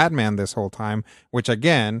seen with Batman this whole time, which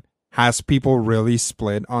again has people really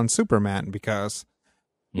split on Superman because,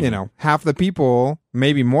 half the people,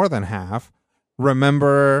 maybe more than half,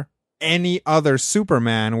 remember any other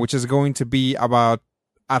Superman, which is going to be about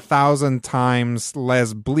 1,000 times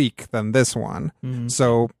less bleak than this one.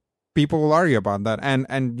 So people will argue about that.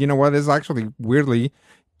 And you know what is actually weirdly,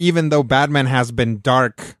 even though Batman has been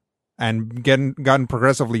dark and gotten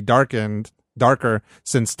progressively darker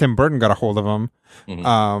since Tim Burton got a hold of him,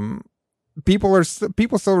 people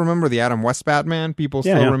still remember the Adam West Batman. People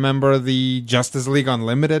still remember the Justice League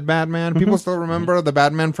Unlimited Batman. People still remember the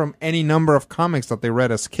Batman from any number of comics that they read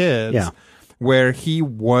as kids. Yeah. Where he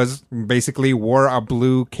wore a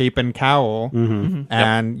blue cape and cowl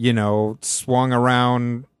and, swung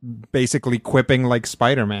around basically quipping like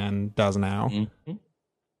Spider-Man does now.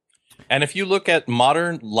 And if you look at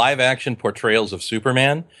modern live-action portrayals of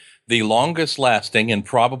Superman, the longest lasting and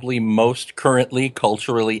probably most currently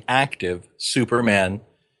culturally active Superman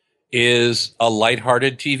is a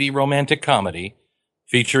lighthearted TV romantic comedy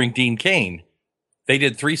featuring Dean Cain. They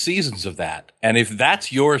did 3 seasons of that. And if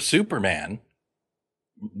that's your Superman,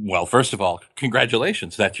 well, first of all,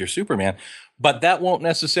 congratulations, that's your Superman. But that won't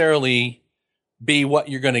necessarily be what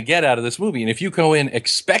you're going to get out of this movie. And if you go in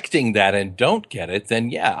expecting that and don't get it,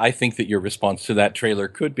 then yeah, I think that your response to that trailer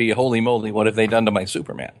could be, holy moly, what have they done to my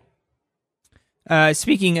Superman?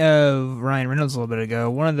 Speaking of Ryan Reynolds a little bit ago,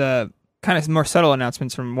 one of the kind of more subtle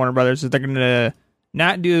announcements from Warner Brothers is they're going to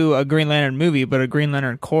not do a Green Lantern movie, but a Green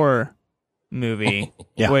Lantern Corps movie,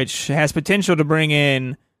 which has potential to bring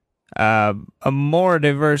in a more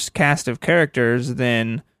diverse cast of characters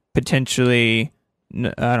than potentially,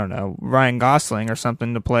 I don't know, Ryan Gosling or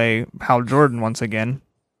something to play Hal Jordan once again.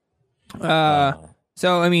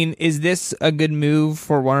 So, I mean, is this a good move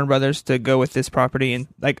for Warner Brothers to go with this property and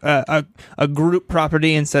like a group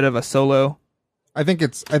property instead of a solo? I think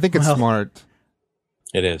it's smart.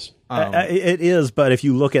 It is. It is, but if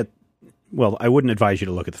you look at, well, I wouldn't advise you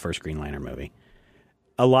to look at the first Green Lantern movie.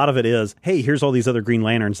 A lot of it is, hey, here's all these other Green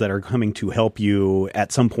Lanterns that are coming to help you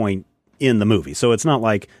at some point in the movie. So it's not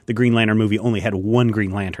like the Green Lantern movie only had one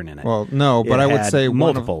Green Lantern in it. Well, no, but I would say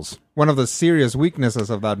multiples. One of the serious weaknesses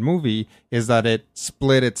of that movie is that it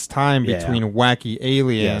split its time between wacky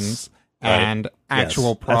aliens and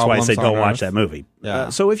actual problems. That's why I say don't watch that movie. Yeah.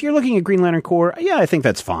 So if you're looking at Green Lantern Corps, I think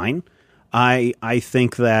that's fine. I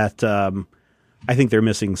think that I think they're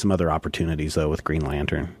missing some other opportunities though with Green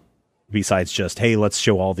Lantern. Besides just, hey, let's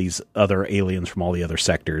show all these other aliens from all the other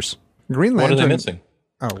sectors. Green Lantern. What are they missing?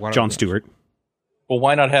 John Stewart. Well,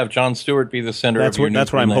 why not have John Stewart be the center of your new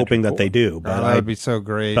That's what I'm Green hoping Lantern that they do. But that would be so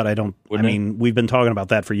great. But I don't. Wouldn't I mean, we've been talking about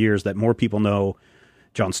that for years. That more people know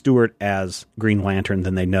John Stewart as Green Lantern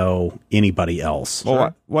than they know anybody else.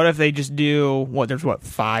 Well, what if they just do there's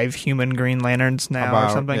 5 human Green Lanterns now or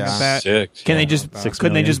something like that? 6. Can they just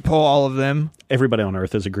couldn't they just pull all of them? Everybody on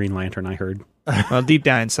Earth is a Green Lantern, I heard. Well, deep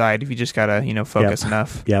down inside, if you just gotta focus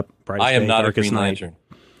enough. Yep. I am not a Green Lantern.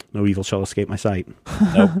 No evil shall escape my sight.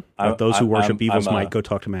 Nope. But those who worship evil's might, go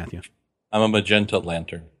talk to Matthew. I'm a magenta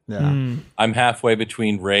lantern. Yeah. I'm halfway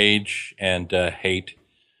between rage and hate.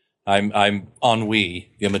 I'm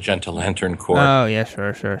Ennui, the magenta lantern Corps. Oh yeah,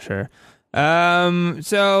 sure.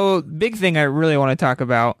 So big thing I really want to talk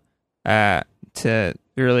about to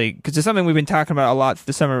really, because it's something we've been talking about a lot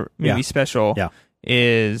the summer movie special. Yeah.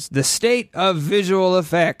 Is the state of visual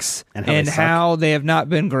effects and how they have not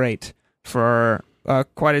been great for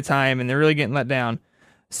quite a time, and they're really getting let down.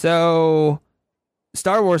 So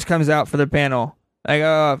Star Wars comes out for their panel,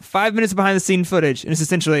 like 5 minutes behind the scene footage, and it's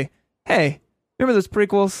essentially, hey, remember those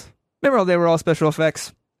prequels? Remember how they were all special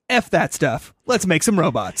effects? F that stuff. Let's make some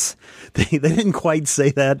robots. They didn't quite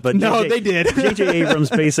say that, but no, they did. J.J.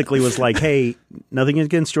 Abrams basically was like, hey, nothing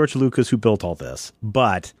against George Lucas who built all this,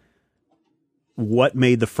 but what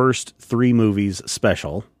made the first 3 movies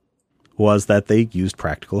special was that they used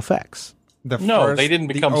practical effects. They didn't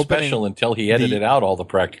become special until he edited out all the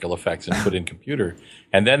practical effects and put in computer,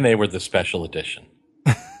 and then they were the special edition.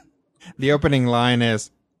 The opening line is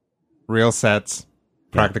real sets,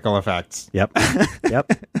 practical effects. Yep.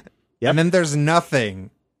 And then there's nothing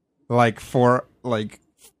for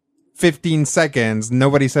 15 seconds.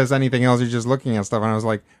 Nobody says anything else. You're just looking at stuff. And I was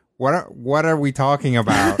like, what are we talking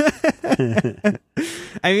about?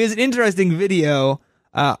 I mean, it's an interesting video.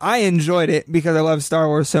 I enjoyed it because I love Star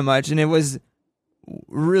Wars so much, and it was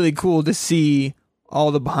really cool to see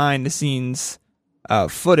all the behind the scenes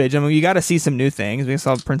footage. I mean, you got to see some new things. We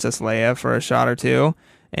saw Princess Leia for a shot or two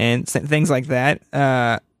and things like that.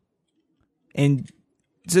 And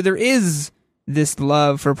so there is this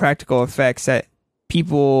love for practical effects that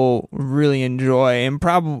people really enjoy, and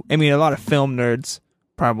a lot of film nerds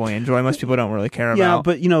probably enjoy. Most people don't really care about. Yeah,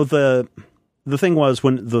 but the thing was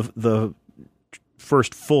when the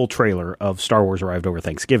first full trailer of Star Wars arrived over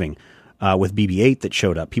Thanksgiving with BB-8 that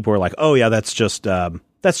showed up, people were like, "Oh yeah, that's just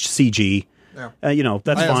CG. Yeah.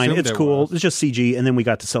 That's fine. It's cool. It's just CG." And then we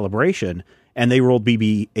got to Celebration, and they rolled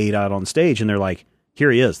BB-8 out on stage, and they're like,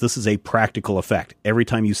 "Here he is. This is a practical effect. Every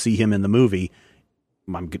time you see him in the movie,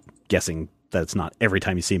 I'm guessing that it's not every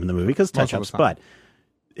time you see him in the movie because touch-ups, but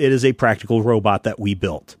it is a practical robot that we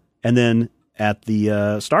built." And then at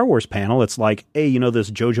the Star Wars panel, it's like, hey,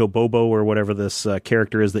 this Jojo Bobo or whatever this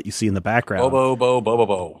character is that you see in the background.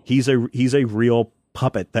 Bobo. He's a real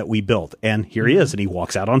puppet that we built, and here he is, and he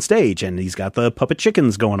walks out on stage, and he's got the puppet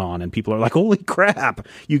chickens going on, and people are like, holy crap,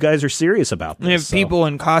 you guys are serious about this. We have people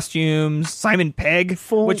in costumes. Simon Pegg,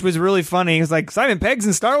 which was really funny. He's like, Simon Pegg's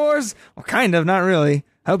in Star Wars? Well, kind of, not really.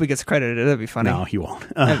 I hope he gets credited. That'd be funny. No, he won't.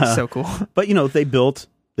 That'd be so cool. But,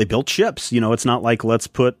 they built ships. It's not like let's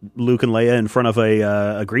put Luke and Leia in front of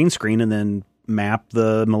a green screen and then map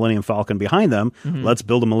the Millennium Falcon behind them. Mm-hmm. Let's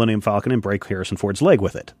build a Millennium Falcon and break Harrison Ford's leg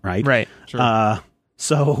with it, right? Right. Sure.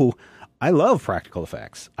 So I love practical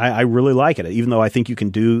effects. I really like it, even though I think you can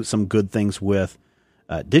do some good things with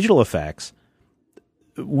digital effects.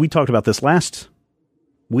 We talked about this last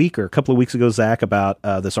week or a couple of weeks ago, Zach, about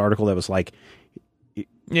this article that was like,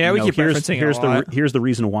 yeah, we keep referencing it a lot. Here's the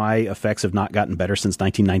reason why effects have not gotten better since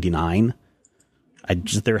 1999.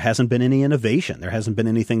 there hasn't been any innovation. There hasn't been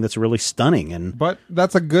anything that's really stunning. But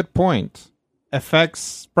that's a good point.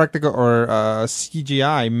 Effects, practical or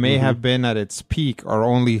CGI may have been at its peak or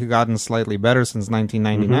only gotten slightly better since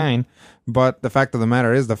 1999. But the fact of the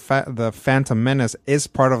matter is the Phantom Menace is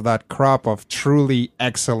part of that crop of truly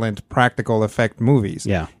excellent practical effect movies.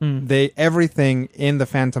 Yeah. Everything in the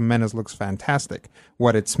Phantom Menace looks fantastic.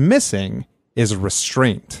 What it's missing is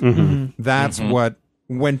restraint. That's what,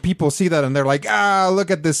 when people see that and they're like, look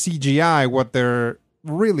at the CGI, what they're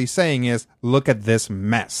really saying is, look at this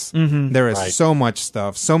mess. There is so much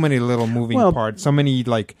stuff, so many little moving parts, so many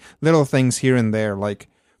like little things here and there. Like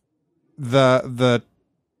the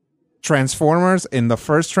Transformers in the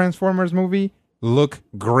first Transformers movie look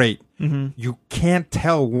great. You can't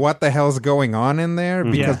tell what the hell's going on in there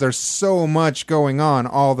because there's so much going on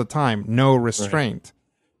all the time. No restraint.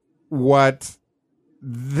 What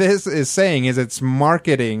this is saying is it's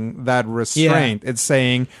marketing that restraint. It's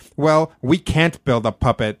saying, well, we can't build a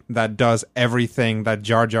puppet that does everything that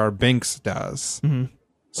Jar Jar Binks does.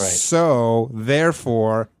 So,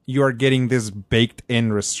 therefore, you are getting this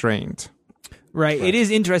baked-in restraint. Right. It is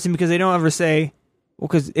interesting because they don't ever say, well,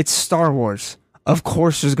 because it's Star Wars. Of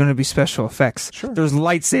course there's going to be special effects. Sure. There's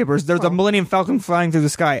lightsabers. There's a Millennium Falcon flying through the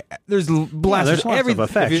sky. There's blasters. There's lots of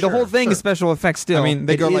effects. The whole thing is special effects still. I mean,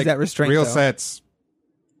 they go like that restraint, real though. sets,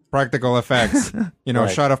 practical effects,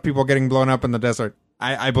 shot of people getting blown up in the desert.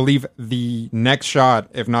 I believe the next shot,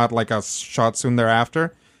 if not like a shot soon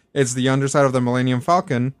thereafter, it's the underside of the Millennium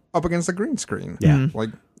Falcon up against the green screen. Yeah. Like,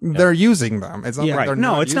 they're using them. It's not like they're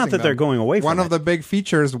not it's not using that they're them. going away from One it. of the big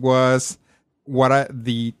features was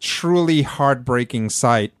the truly heartbreaking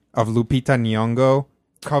sight of Lupita Nyong'o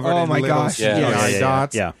covered in little CGI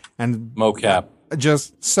dots. Yeah. And mocap.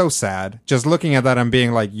 Just so sad. Just looking at that and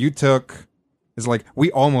being like, it's like,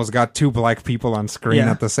 we almost got two black people on screen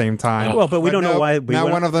at the same time. Well, but we don't know why. Now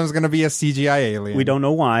one of them is going to be a CGI alien. We don't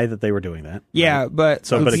know why that they were doing that. Yeah, but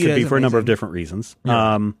but it could be for a number of different reasons.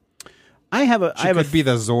 Yeah. I have a. She could be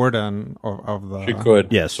the Zordon of the. She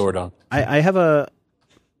could. Yes. Zordon. I have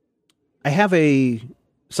a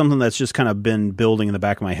something that's just kind of been building in the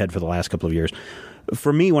back of my head for the last couple of years.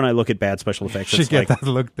 For me, when I look at bad special effects, should it's get like, that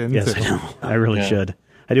looked into. Yes, I know. I really should.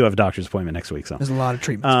 I do have a doctor's appointment next week, so there's a lot of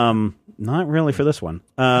treatments. Not really for this one.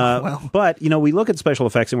 But we look at special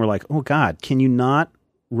effects and we're like, oh God, can you not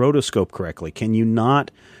rotoscope correctly? Can you not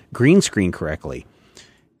green screen correctly?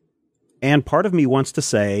 And part of me wants to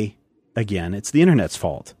say, again, it's the internet's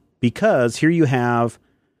fault, because here you have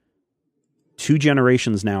two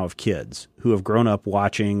generations now of kids who have grown up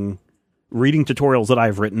reading tutorials that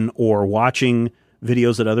I've written or watching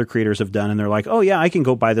videos that other creators have done. And they're like, oh yeah, I can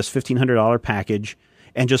go buy this $1,500 package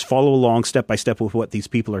and just follow along step by step with what these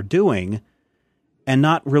people are doing and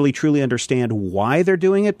not really truly understand why they're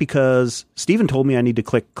doing it, because Steven told me I need to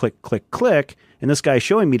click, click, click, click. And this guy's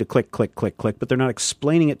showing me to click, click, click, click, but they're not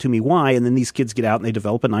explaining it to me why. And then these kids get out and they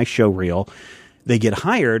develop a nice show reel. They get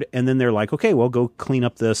hired and then they're like, okay, well, go clean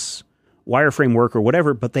up this wireframe work or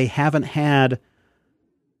whatever, but they haven't had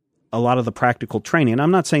a lot of the practical training. And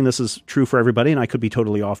I'm not saying this is true for everybody, and I could be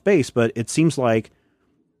totally off base, but it seems like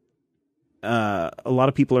a lot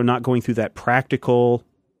of people are not going through that practical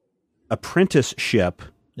apprenticeship,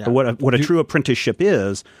 or what a true apprenticeship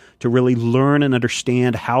is, to really learn and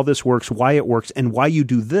understand how this works, why it works, and why you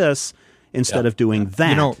do this instead of doing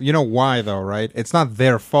that. You know why though, right? It's not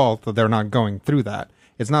their fault that they're not going through that.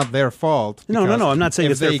 It's not their fault. No. I'm not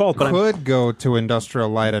saying it's their fault. But if they could go to Industrial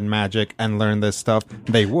Light and Magic and learn this stuff,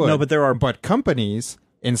 they would. No, but But companies,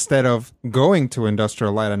 instead of going to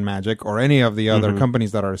Industrial Light and Magic or any of the other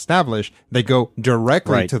companies that are established, they go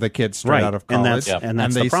directly to the kids straight out of college, and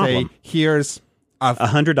that's they the problem. say, "Here's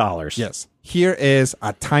 $100. Yes, here is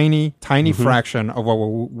a tiny fraction of what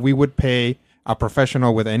we would pay a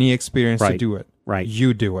professional with any experience to do it. Right,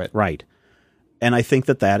 you do it. Right." And I think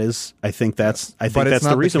that's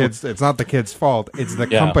the reason. It's not the kid's fault. It's the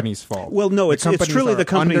company's fault. Well, no, it's truly the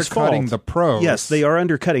company's fault. Undercutting the pros. Yes, they are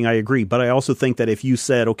undercutting. I agree, but I also think that if you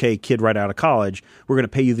said, "Okay, kid, right out of college, we're going to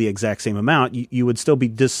pay you the exact same amount," you would still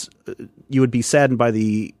be you would be saddened by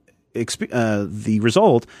the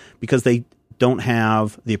result, because they don't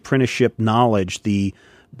have the apprenticeship knowledge, the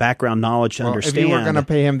background knowledge to understand. If you were going to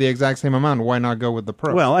pay him the exact same amount, why not go with the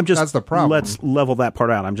pros? Well, that's the problem. Let's level that part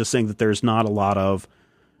out. I'm just saying that there's not a lot of.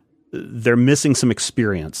 They're missing some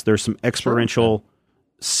experience. There's some experiential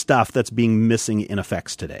stuff that's being missing in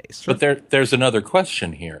effects today. But there's another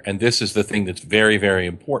question here, and this is the thing that's very, very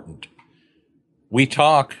important.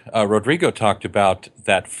 Rodrigo talked about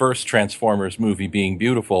that first Transformers movie being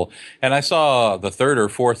beautiful, and I saw the third or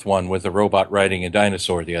fourth one with a robot riding a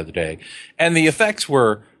dinosaur the other day, and the effects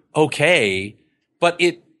were okay, but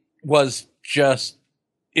it was just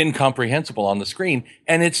incomprehensible on the screen,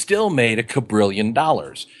 and it still made a quadrillion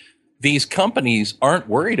dollars. These companies aren't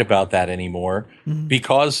worried about that anymore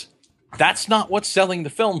because that's not what's selling the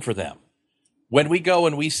film for them. When we go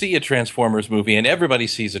and we see a Transformers movie, and everybody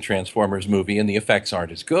sees a Transformers movie and the effects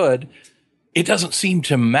aren't as good, it doesn't seem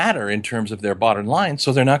to matter in terms of their bottom line,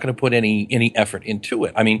 so they're not going to put any effort into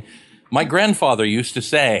it. I mean, my grandfather used to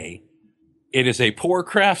say, it is a poor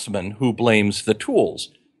craftsman who blames the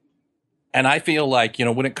tools. And I feel like,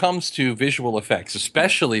 when it comes to visual effects,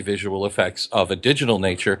 especially visual effects of a digital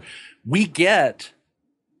nature, we get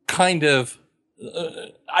kind of,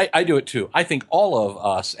 I do it too. I think all of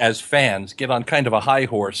us as fans get on kind of a high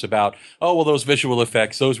horse about, oh, well, those visual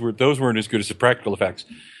effects, those weren't as good as the practical effects.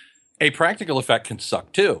 A practical effect can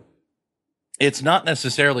suck too. It's not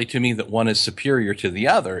necessarily to me that one is superior to the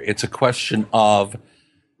other. It's a question of,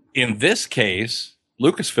 in this case,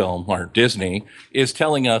 Lucasfilm or Disney is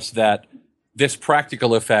telling us that this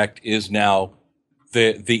practical effect is now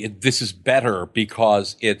this is better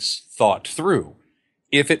because it's thought through.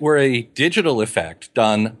 If it were a digital effect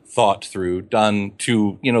done, thought through, done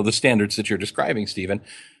to, the standards that you're describing, Stephen,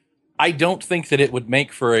 I don't think that it would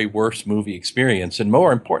make for a worse movie experience. And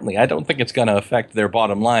more importantly, I don't think it's going to affect their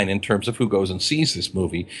bottom line in terms of who goes and sees this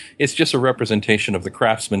movie. It's just a representation of the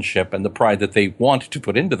craftsmanship and the pride that they want to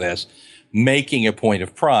put into this, making a point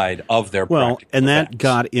of pride of their practical and that effects.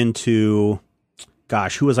 got into,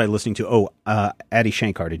 who was I listening to? Adi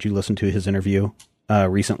Shankar. Did you listen to his interview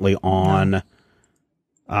recently on... No.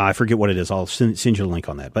 I forget what it is. I'll send you a link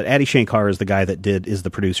on that. But Adi Shankar is the guy that is the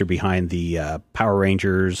producer behind the Power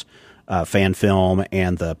Rangers fan film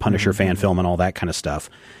and the Punisher fan film and all that kind of stuff.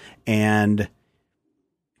 And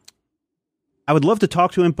I would love to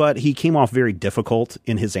talk to him, but he came off very difficult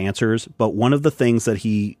in his answers. But one of the things that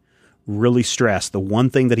he really stressed, the one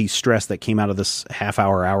thing that he stressed that came out of this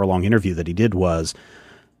hour-long interview that he did was,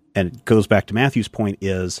 and it goes back to Matthew's point,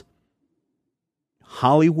 is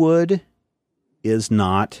Hollywood is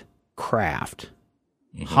not craft.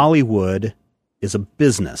 Hollywood is a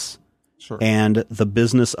business. Sure. And the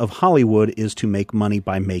business of Hollywood is to make money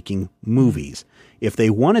by making movies. If they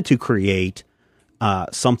wanted to create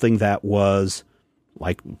something that was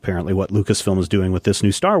like apparently what Lucasfilm is doing with this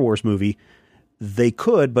new Star Wars movie, they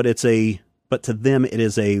could, but to them it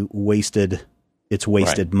is wasted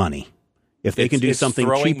money. If they can do something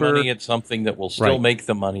throwing cheaper, money at something that will still make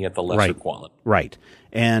the money at the lesser quality. Right.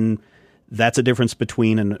 And that's a difference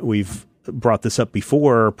between, and we've brought this up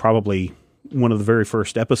before, probably one of the very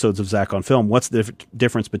first episodes of Zach on Film. What's the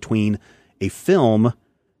difference between a film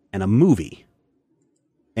and a movie?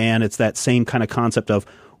 And it's that same kind of concept of,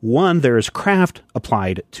 one, there is craft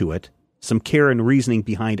applied to it, some care and reasoning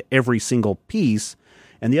behind every single piece.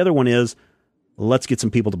 And the other one is, let's get some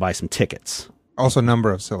people to buy some tickets. Also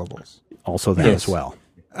number of syllables. Also that as well.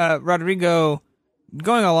 Rodrigo,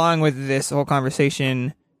 going along with this whole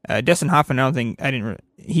conversation, Dustin Hoffman,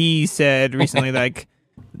 he said recently, like,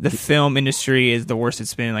 the film industry is the worst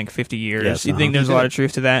it's been in like 50 years. Yes, you think there's a lot of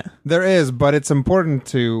truth to that? There is, but it's important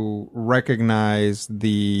to recognize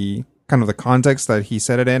the kind of the context that he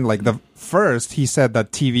said it in. Like he said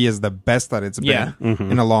that TV is the best that it's been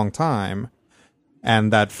in a long time,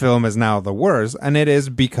 and that film is now the worst, and it is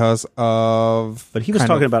because of... But he was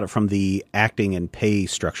talking about it from the acting and pay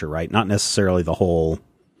structure, right? Not necessarily the whole...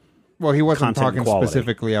 Well, he wasn't talking quality.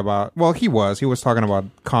 specifically about... Well, he was talking about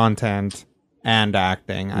content and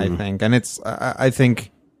acting, I think. And I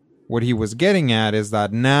think what he was getting at is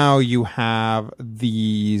that now you have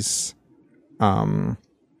these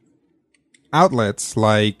outlets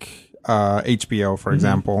like HBO, for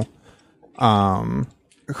example,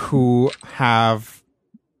 who have,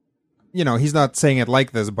 he's not saying it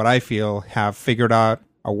like this, but I feel have figured out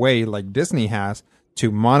a way, like Disney has,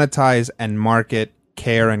 to monetize and market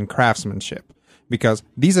care and craftsmanship. Because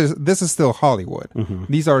this is still Hollywood.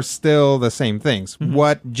 These are still the same things.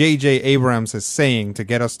 What J.J. Abrams is saying to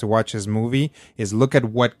get us to watch his movie is look at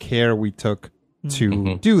what care we took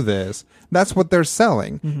to do this. That's what they're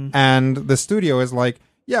selling. And the studio is like,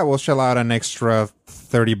 yeah, we'll shell out an extra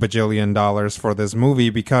 $30 bajillion for this movie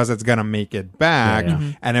because it's going to make it back.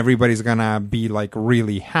 And everybody's going to be like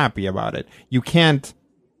really happy about it. You can't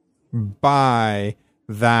buy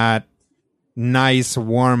that nice,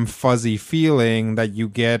 warm, fuzzy feeling that you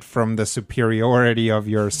get from the superiority of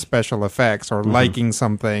your special effects or liking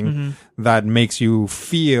something that makes you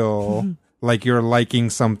feel like you're liking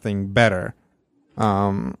something better.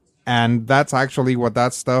 And that's actually what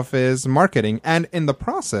that stuff is marketing. And in the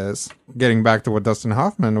process, getting back to what Dustin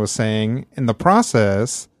Hoffman was saying, in the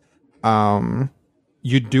process,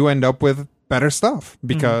 you do end up with better stuff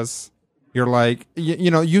because You're like,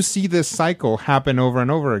 you see this cycle happen over and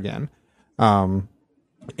over again.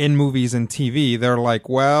 In movies and TV, they're like,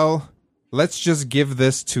 well, let's just give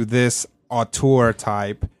this to this auteur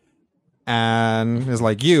type. And it's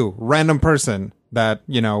like, you, random person that,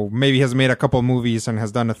 maybe has made a couple movies and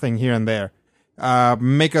has done a thing here and there.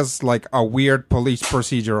 Make us like a weird police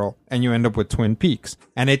procedural, and you end up with Twin Peaks.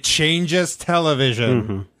 And it changes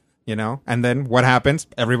television, And then what happens?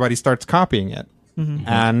 Everybody starts copying it. Mm-hmm.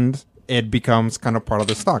 And it becomes kind of part of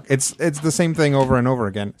the stock. It's the same thing over and over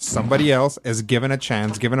again. Somebody else is given a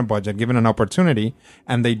chance, given a budget, given an opportunity,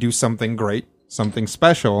 and they do something great, something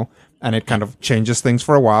special, and it kind of changes things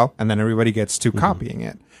for a while, and then everybody gets to copying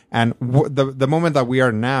it. And the moment that we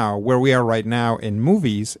are now, where we are right now in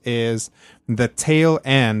movies, is the tail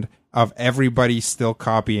end of everybody still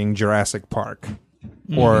copying Jurassic Park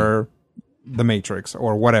or The Matrix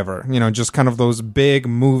or whatever. Just kind of those big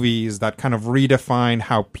movies that kind of redefine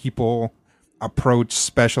how people approach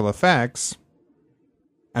special effects.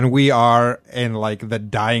 And we are in like the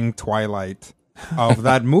dying twilight of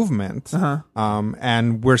that movement.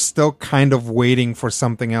 And we're still kind of waiting for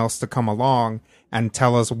something else to come along and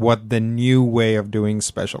tell us what the new way of doing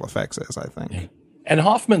special effects is, I think. And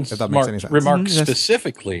Hoffman's remark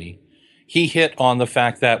specifically, he hit on the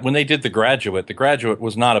fact that when they did The Graduate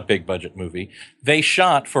was not a big budget movie. They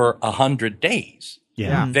shot for 100 days.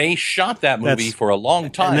 Yeah. They shot that movie for a long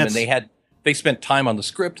time, and they spent time on the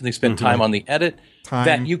script, and they spent time on the edit.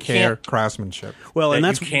 Time, care, craftsmanship. Well, and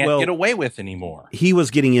you can't get away with anymore. He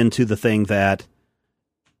was getting into the thing that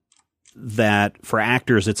for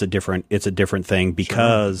actors it's a different thing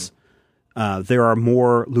because there are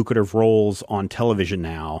more lucrative roles on television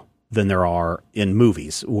now than there are in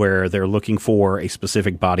movies, where they're looking for a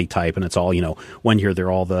specific body type, and it's all, 1 year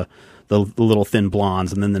they're all the little thin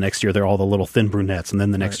blondes, and then the next year they're all the little thin brunettes, and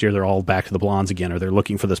then the next year they're all back to the blondes again, or they're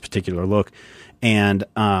looking for this particular look. And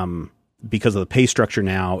because of the pay structure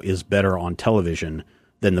now is better on television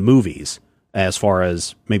than the movies, as far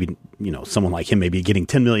as maybe, someone like him maybe getting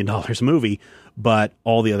 $10 million a movie, but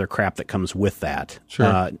all the other crap that comes with that.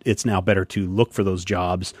 Sure. It's now better to look for those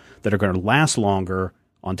jobs that are going to last longer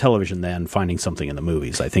on television than finding something in the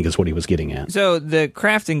movies, I think is what he was getting at. So the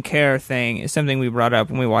craft and care thing is something we brought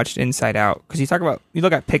up when we watched Inside Out, because you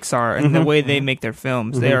look at Pixar and the way they make their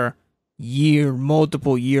films, they are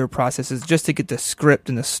multiple year processes just to get the script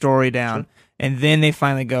and the story down, and then they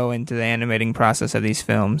finally go into the animating process of these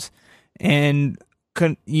films. And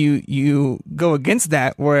you go against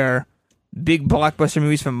that, where big blockbuster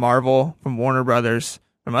movies from Marvel, from Warner Brothers,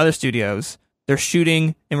 from other studios, they're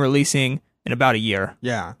shooting and releasing in about a year.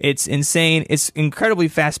 Yeah. It's insane. It's incredibly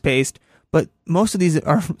fast-paced, but most of these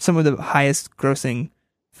are some of the highest grossing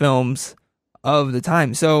films of the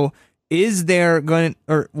time. So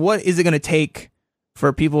what is it going to take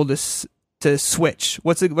for people to switch?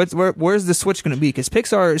 Where's the switch going to be? Because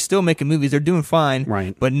Pixar is still making movies. They're doing fine.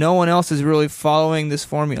 Right. But no one else is really following this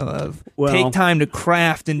formula of take time to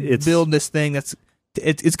craft and build this thing. It's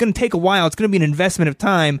going to take a while. It's going to be an investment of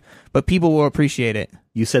time, but people will appreciate it.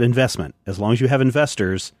 You said investment. As long as you have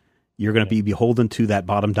investors, you're going to be beholden to that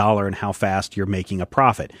bottom dollar and how fast you're making a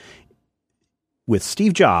profit. With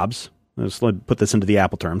Steve Jobs, let's put this into the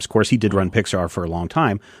Apple terms. Of course, he did run Pixar for a long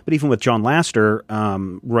time, but even with John Lasseter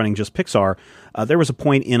running just Pixar, there was a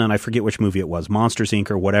point in, and I forget which movie it was, Monsters,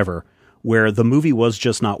 Inc. or whatever, where the movie was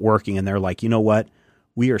just not working, and they're like, you know what?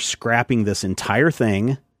 We are scrapping this entire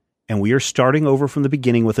thing, and we are starting over from the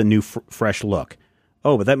beginning with a new fresh look.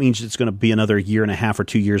 Oh, but that means it's going to be another year and a half or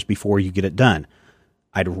 2 years before you get it done.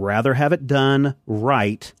 I'd rather have it done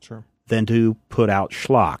right than to put out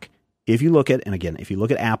schlock. If you look at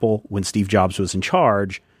Apple, when Steve Jobs was in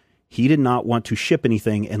charge, he did not want to ship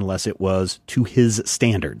anything unless it was to his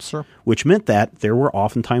standards, which meant that there were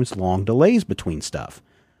oftentimes long delays between stuff.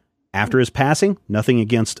 After his passing, nothing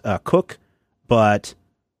against Cook, but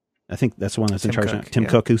I think that's the one that's in charge now. Tim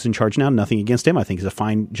Cook, who's in charge now, nothing against him. I think he's a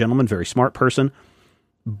fine gentleman, very smart person.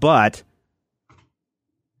 But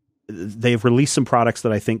they've released some products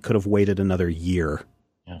that I think could have waited another year.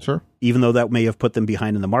 Yeah. Sure. Even though that may have put them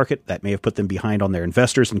behind in the market, that may have put them behind on their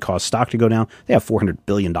investors and caused stock to go down. They have $400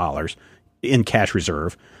 billion in cash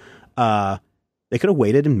reserve. They could have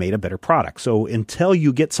waited and made a better product. So until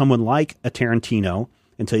you get someone like a Tarantino,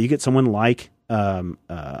 until you get someone like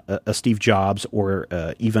a Steve Jobs, or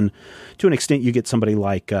even to an extent you get somebody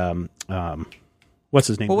like what's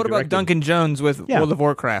his name? Well, what about Duncan Jones with World of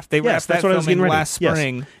Warcraft? They wrapped that filming last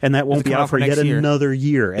spring. And that won't be out for yet another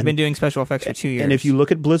year. They've been doing special effects for 2 years. And if you look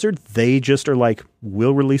at Blizzard, they just are like,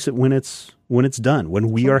 we'll release it when it's done. When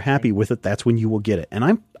we are happy with it, that's when you will get it.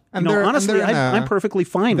 And And honestly, I'm perfectly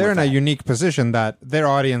fine with that. They're in a unique position that their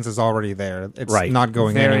audience is already there. It's not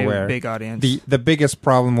going anywhere. Big audience. The biggest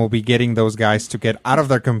problem will be getting those guys to get out of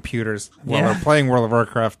their computers while they're playing World of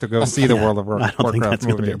Warcraft to go see the World of Warcraft I don't think that's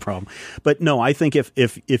going to be a problem. But no, I think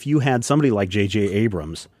if you had somebody like J.J.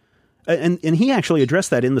 Abrams, and he actually addressed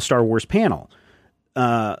that in the Star Wars panel,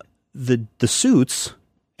 the suits,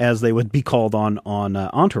 as they would be called on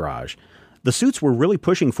Entourage, the suits were really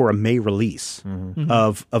pushing for a May release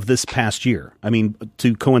of this past year. I mean,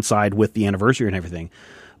 to coincide with the anniversary and everything.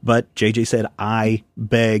 But JJ said, I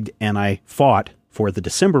begged and I fought for the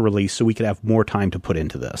December release so we could have more time to put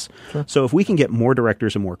into this. Sure. So if we can get more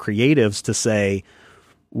directors and more creatives to say,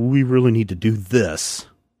 we really need to do this,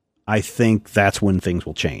 I think that's when things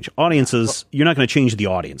will change. Audiences, you're not going to change the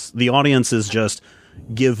audience. The audience is just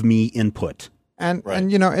give me input. And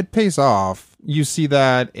it pays off. You see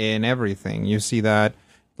that in everything. You see that,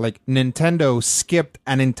 like, Nintendo skipped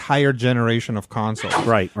an entire generation of consoles.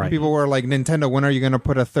 Right. People were like, Nintendo, when are you going to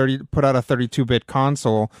put out a 32-bit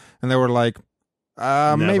console? And they were like,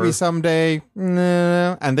 maybe someday.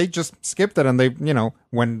 Nah. And they just skipped it. And they,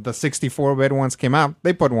 when the 64-bit ones came out,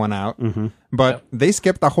 they put one out. Mm-hmm. But they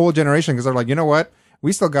skipped the whole generation because they're like, you know what?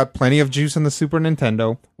 We still got plenty of juice in the Super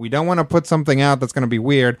Nintendo. We don't want to put something out that's going to be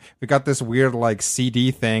weird. We got this weird, like, CD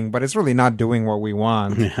thing, but it's really not doing what we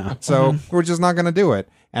want. Yeah. So we're just not going to do it.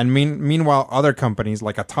 And meanwhile, other companies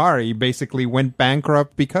like Atari basically went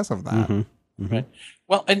bankrupt because of that. Mm-hmm. Mm-hmm. Right.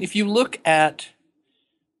 Well, and if you look at,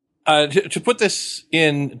 to put this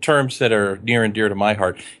in terms that are near and dear to my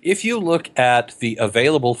heart, if you look at the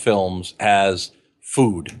available films as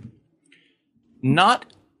food, not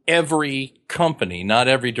every company, not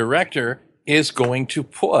every director is going to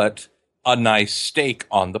put a nice steak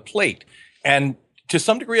on the plate. And to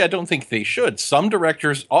some degree, I don't think they should. Some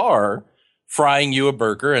directors are frying you a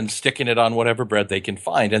burger and sticking it on whatever bread they can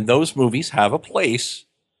find. And those movies have a place.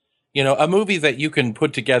 A movie that you can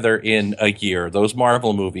put together in a year, those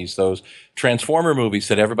Marvel movies, those Transformer movies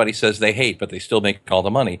that everybody says they hate, but they still make all the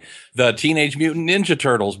money. The Teenage Mutant Ninja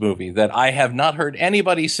Turtles movie that I have not heard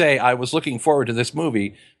anybody say I was looking forward to this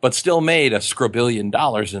movie, but still made $1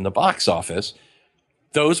 squillion in the box office.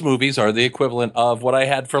 Those movies are the equivalent of what I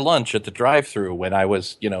had for lunch at the drive-thru when I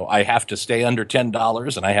was, I have to stay under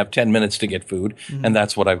 $10 and I have 10 minutes to get food, and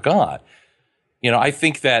that's what I've got. I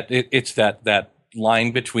think that it's that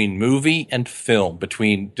line between movie and film,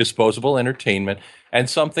 between disposable entertainment and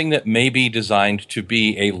something that may be designed to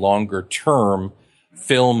be a longer term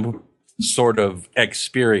film sort of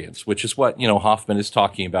experience, which is what, Hoffman is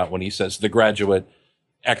talking about when he says The Graduate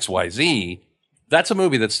XYZ. That's a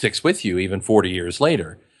movie that sticks with you even 40 years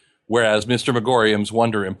later. Whereas Mr. Megorium's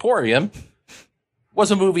Wonder Emporium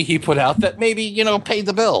was a movie he put out that maybe, paid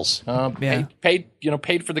the bills,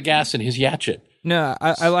 paid for the gas in his Yatchet. No,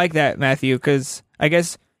 I like that, Matthew, because I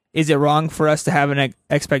guess, is it wrong for us to have an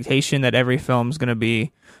expectation that every film's going to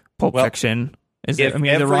be Pulp Fiction? Is it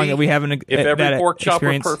wrong that we have if every pork chop were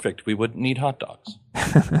experience? perfect, we wouldn't need hot dogs.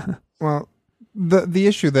 Well, the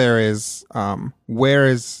issue there is, where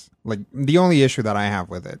is, like, the only issue that I have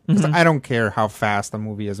with it, because I don't care how fast a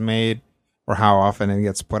movie is made or how often it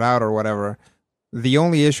gets put out or whatever. The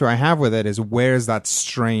only issue I have with it is, where's that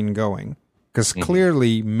strain going? Because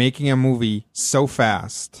clearly making a movie so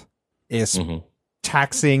fast is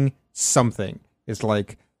taxing something. It's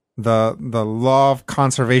like the law of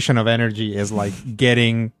conservation of energy is like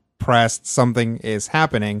getting pressed. Something is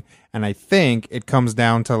happening. And I think it comes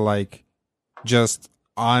down to like just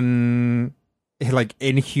inhumane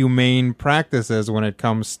practices when it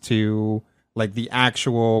comes to like the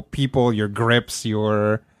actual people, your grips,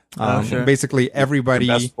 your... sure. Basically everybody,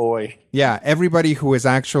 the best boy. Yeah, everybody who is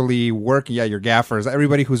actually working, your gaffers,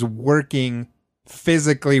 everybody who's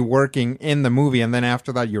physically working in the movie, and then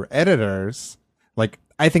after that your editors, like,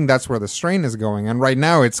 I think that's where the strain is going. And right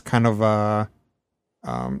now it's kind of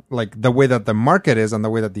like the way that the market is and the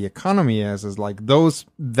way that the economy is like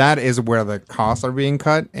that is where the costs are being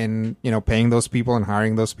cut, and paying those people and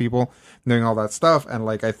hiring those people, doing all that stuff. And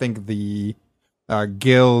like, I think the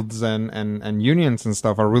guilds and unions and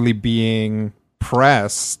stuff are really being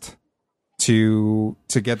pressed to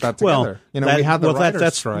get that together. We had the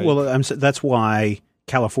writers' strike. That's why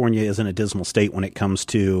California is in a dismal state when it comes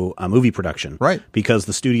to movie production, right? Because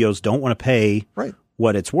the studios don't want to pay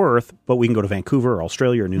what it's worth, but we can go to Vancouver or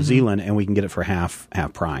Australia or New Zealand and we can get it for half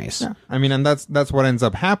price. Yeah. I mean, and that's what ends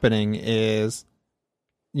up happening is,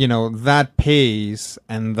 that pays,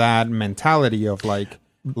 and that mentality of like,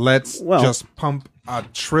 let's just pump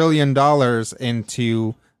 $1 trillion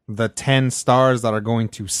into the 10 stars that are going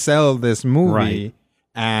to sell this movie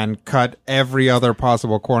and cut every other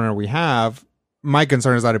possible corner we have. my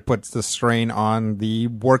concern is that it puts the strain on the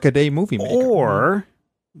workaday movie maker. Or,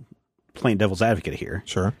 playing devil's advocate here,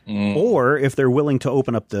 sure. Or if they're willing to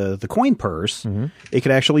open up the coin purse, it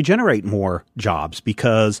could actually generate more jobs,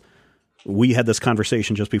 because we had this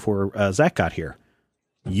conversation just before Zach got here.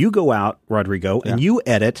 You go out, Rodrigo, and you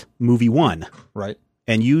edit movie 1. Right.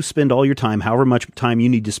 And you spend all your time, however much time you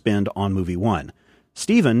need to spend on movie 1.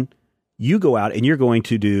 Steven, you go out and you're going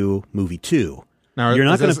to do movie 2. Now, you're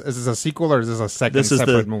not is this a sequel, or is this a second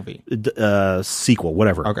separate movie? Sequel,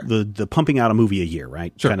 whatever. Okay. The pumping out a movie a year,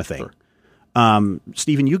 right? Sure, kind of thing. Sure.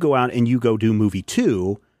 Steven, you go out and you go do movie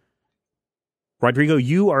 2. Rodrigo,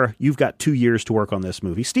 you've got 2 years to work on this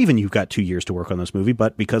movie. Steven, you've got 2 years to work on this movie,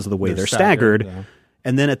 but because of the way they're staggered. Yeah.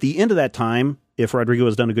 And then at the end of that time, if Rodrigo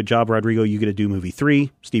has done a good job, Rodrigo, you get to do movie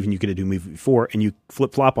 3. Steven, you get to do movie 4, and you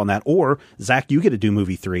flip-flop on that. Or, Zach, you get to do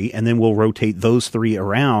movie 3, and then we'll rotate those 3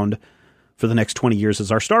 around for the next 20 years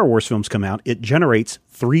as our Star Wars films come out. It generates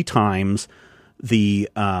 3 times the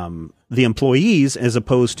employees, as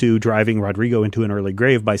opposed to driving Rodrigo into an early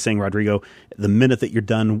grave by saying, Rodrigo, the minute that you're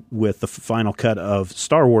done with the final cut of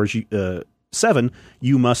Star Wars 7,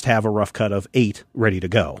 you must have a rough cut of 8 ready to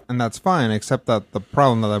go. And that's fine, except that the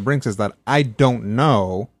problem that brings is that I don't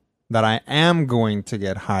know that I am going to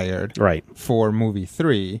get hired for movie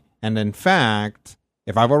 3. And in fact,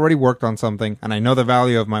 if I've already worked on something and I know the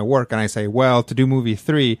value of my work, and I say, well, to do movie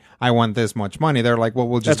 3, I want this much money, they're like, well,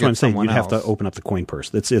 we'll just get someone else. You'd have to open up the coin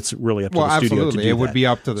purse. It's really up to the studio to do that. It would be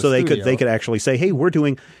up to the studio. So they could actually say, hey, we're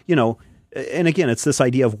doing, and again, it's this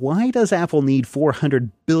idea of, why does Apple need $400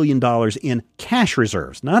 billion in cash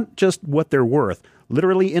reserves? Not just what they're worth.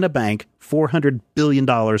 Literally in a bank, $400 billion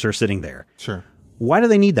are sitting there. Sure. Why do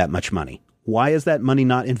they need that much money? Why is that money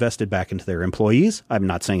not invested back into their employees? I'm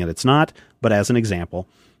not saying that it's not, but as an example,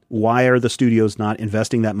 why are the studios not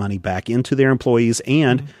investing that money back into their employees?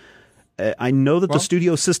 And I know that the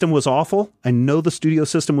studio system was awful.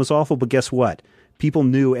 But guess what? People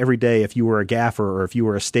knew every day, if you were a gaffer or if you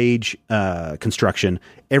were a stage construction,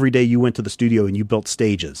 every day you went to the studio and you built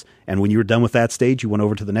stages. And when you were done with that stage, you went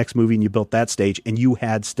over to the next movie and you built that stage, and you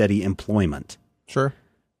had steady employment. Sure.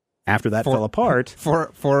 After that fell apart,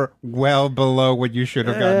 for well below what you should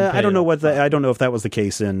have gotten paid. I don't know if that was the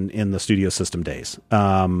case in the studio system days.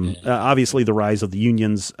 Obviously, the rise of the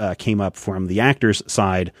unions came up from the actors'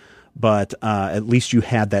 side, but at least you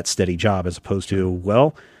had that steady job, as opposed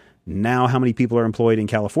to, now how many people are employed in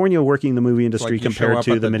California working in the movie industry compared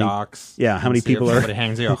to the many docks? Yeah, how many people are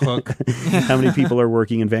hangs you a hook? How many people are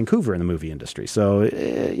working in Vancouver in the movie industry? So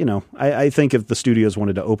I think if the studios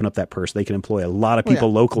wanted to open up that purse, they could employ a lot of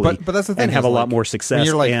people locally, but that's the thing, and have a lot more success.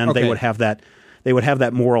 And they would have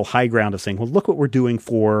that moral high ground of saying, well, look what we're doing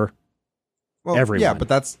for everyone. Yeah, but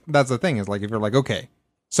that's the thing, is like, if you're like, okay,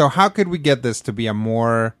 so how could we get this to be a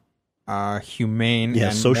more humane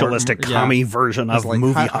and socialistic commie version of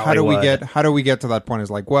movie Hollywood. How do we get to that point?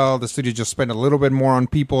 It's like, well, the studio just spend a little bit more on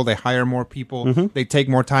people, they hire more people, they take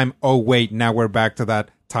more time. Oh wait, now we're back to that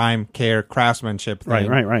time, care, craftsmanship thing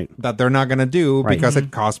right that they're not going to do because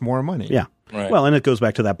it costs more money. Yeah. Right. Well, and it goes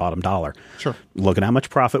back to that bottom dollar. Sure. Look at how much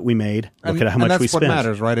profit we made. Look at how much we spent. That's what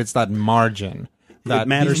matters, right? It's that margin. That it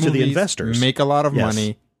matters to the investors. Make a lot of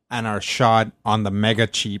money and are shot on the mega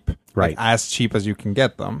cheap, right? As cheap as you can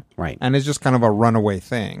get them, right? And it's just kind of a runaway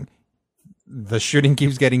thing. The shooting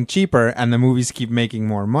keeps getting cheaper, and the movies keep making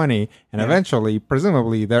more money, and eventually,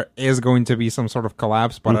 presumably, there is going to be some sort of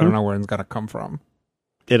collapse, but I don't know where it's going to come from.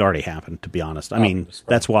 It already happened, to be honest. I mean,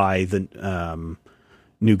 that's why the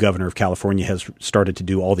new governor of California has started to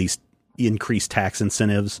do all these increased tax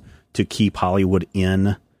incentives to keep Hollywood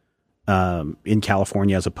in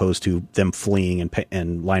California, as opposed to them fleeing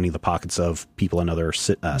and lining the pockets of people in other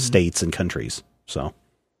states and countries. So,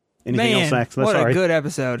 anything else, Zach? What a good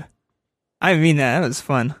episode! I mean that was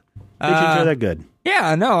fun. Did you enjoy that? Good.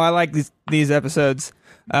 Yeah, no, I like these episodes.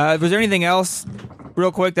 Was there anything else,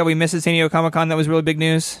 real quick, that we missed at San Diego Comic-Con that was really big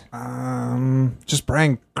news? Just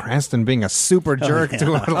Bryan Cranston being a super jerk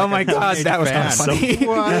to it. Oh my god, that was not funny.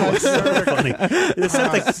 That was so funny.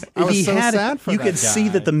 I was so sad for you that could guy. see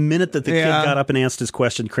that the minute that the kid got up and asked his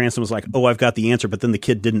question, Cranston was like, "Oh, I've got the answer," but then the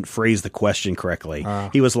kid didn't phrase the question correctly.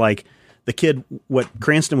 He was like, what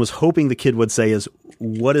Cranston was hoping the kid would say is,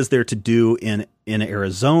 "What is there to do in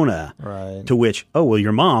Arizona?" Right. To which, "Oh, well,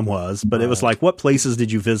 your mom was," but it was like, "What places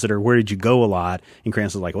did you visit, or where did you go a lot?" And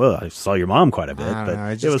Cranston's like, "Well, I saw your mom quite a bit,"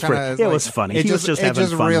 but it was funny. He was just having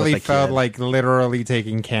fun with the kid. It just really felt like literally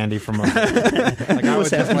taking candy from a I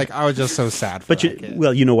was just so sad for that kid.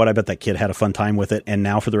 Well, you know what? I bet that kid had a fun time with it, and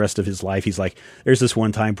now for the rest of his life, he's like, "There's this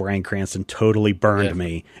one time Bryan Cranston totally burned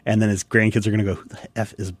me," and then his grandkids are going to go, "Who the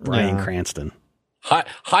F is Bryan Cranston?"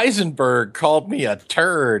 Heisenberg called me a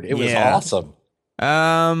turd. It was awesome.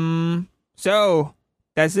 So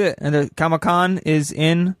that's it. And the Comic-Con is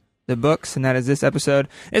in the books, and that is this episode.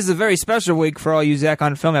 This is a very special week for all you Zach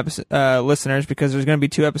on Film listeners, because there's going to be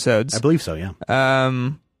 2 episodes. I believe so, yeah.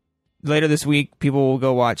 Later this week, people will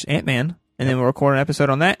go watch Ant-Man, and then we'll record an episode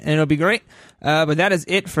on that, and it'll be great. But that is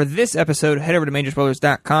it for this episode. Head over to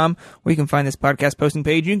MajorSpoilers.com, where you can find this podcast posting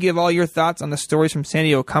page. You can give all your thoughts on the stories from San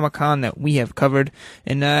Diego Comic-Con that we have covered.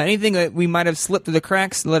 And anything that we might have slipped through the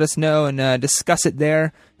cracks, let us know and discuss it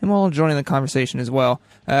there. And we'll join in the conversation as well.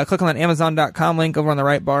 Click on that Amazon.com link over on the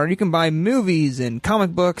right bar. You can buy movies and comic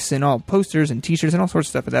books and all posters and t-shirts and all sorts of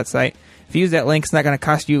stuff at that site. If you use that link, it's not going to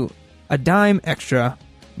cost you a dime extra,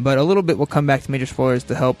 but a little bit will come back to Major Spoilers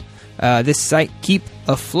to help this site keep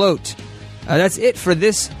afloat. That's it for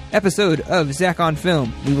this episode of Zach on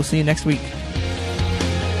Film. We will see you next week.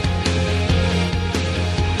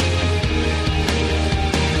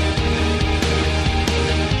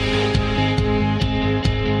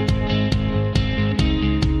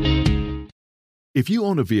 If you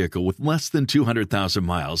own a vehicle with less than 200,000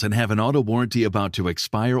 miles and have an auto warranty about to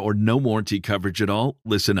expire or no warranty coverage at all,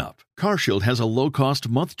 listen up. CarShield has a low-cost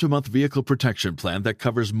month-to-month vehicle protection plan that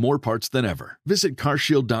covers more parts than ever. Visit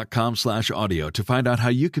carshield.com/audio to find out how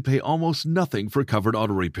you could pay almost nothing for covered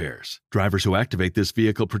auto repairs. Drivers who activate this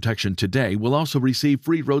vehicle protection today will also receive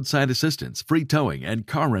free roadside assistance, free towing, and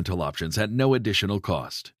car rental options at no additional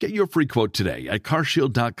cost. Get your free quote today at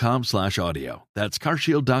carshield.com/audio. That's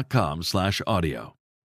carshield.com/audio.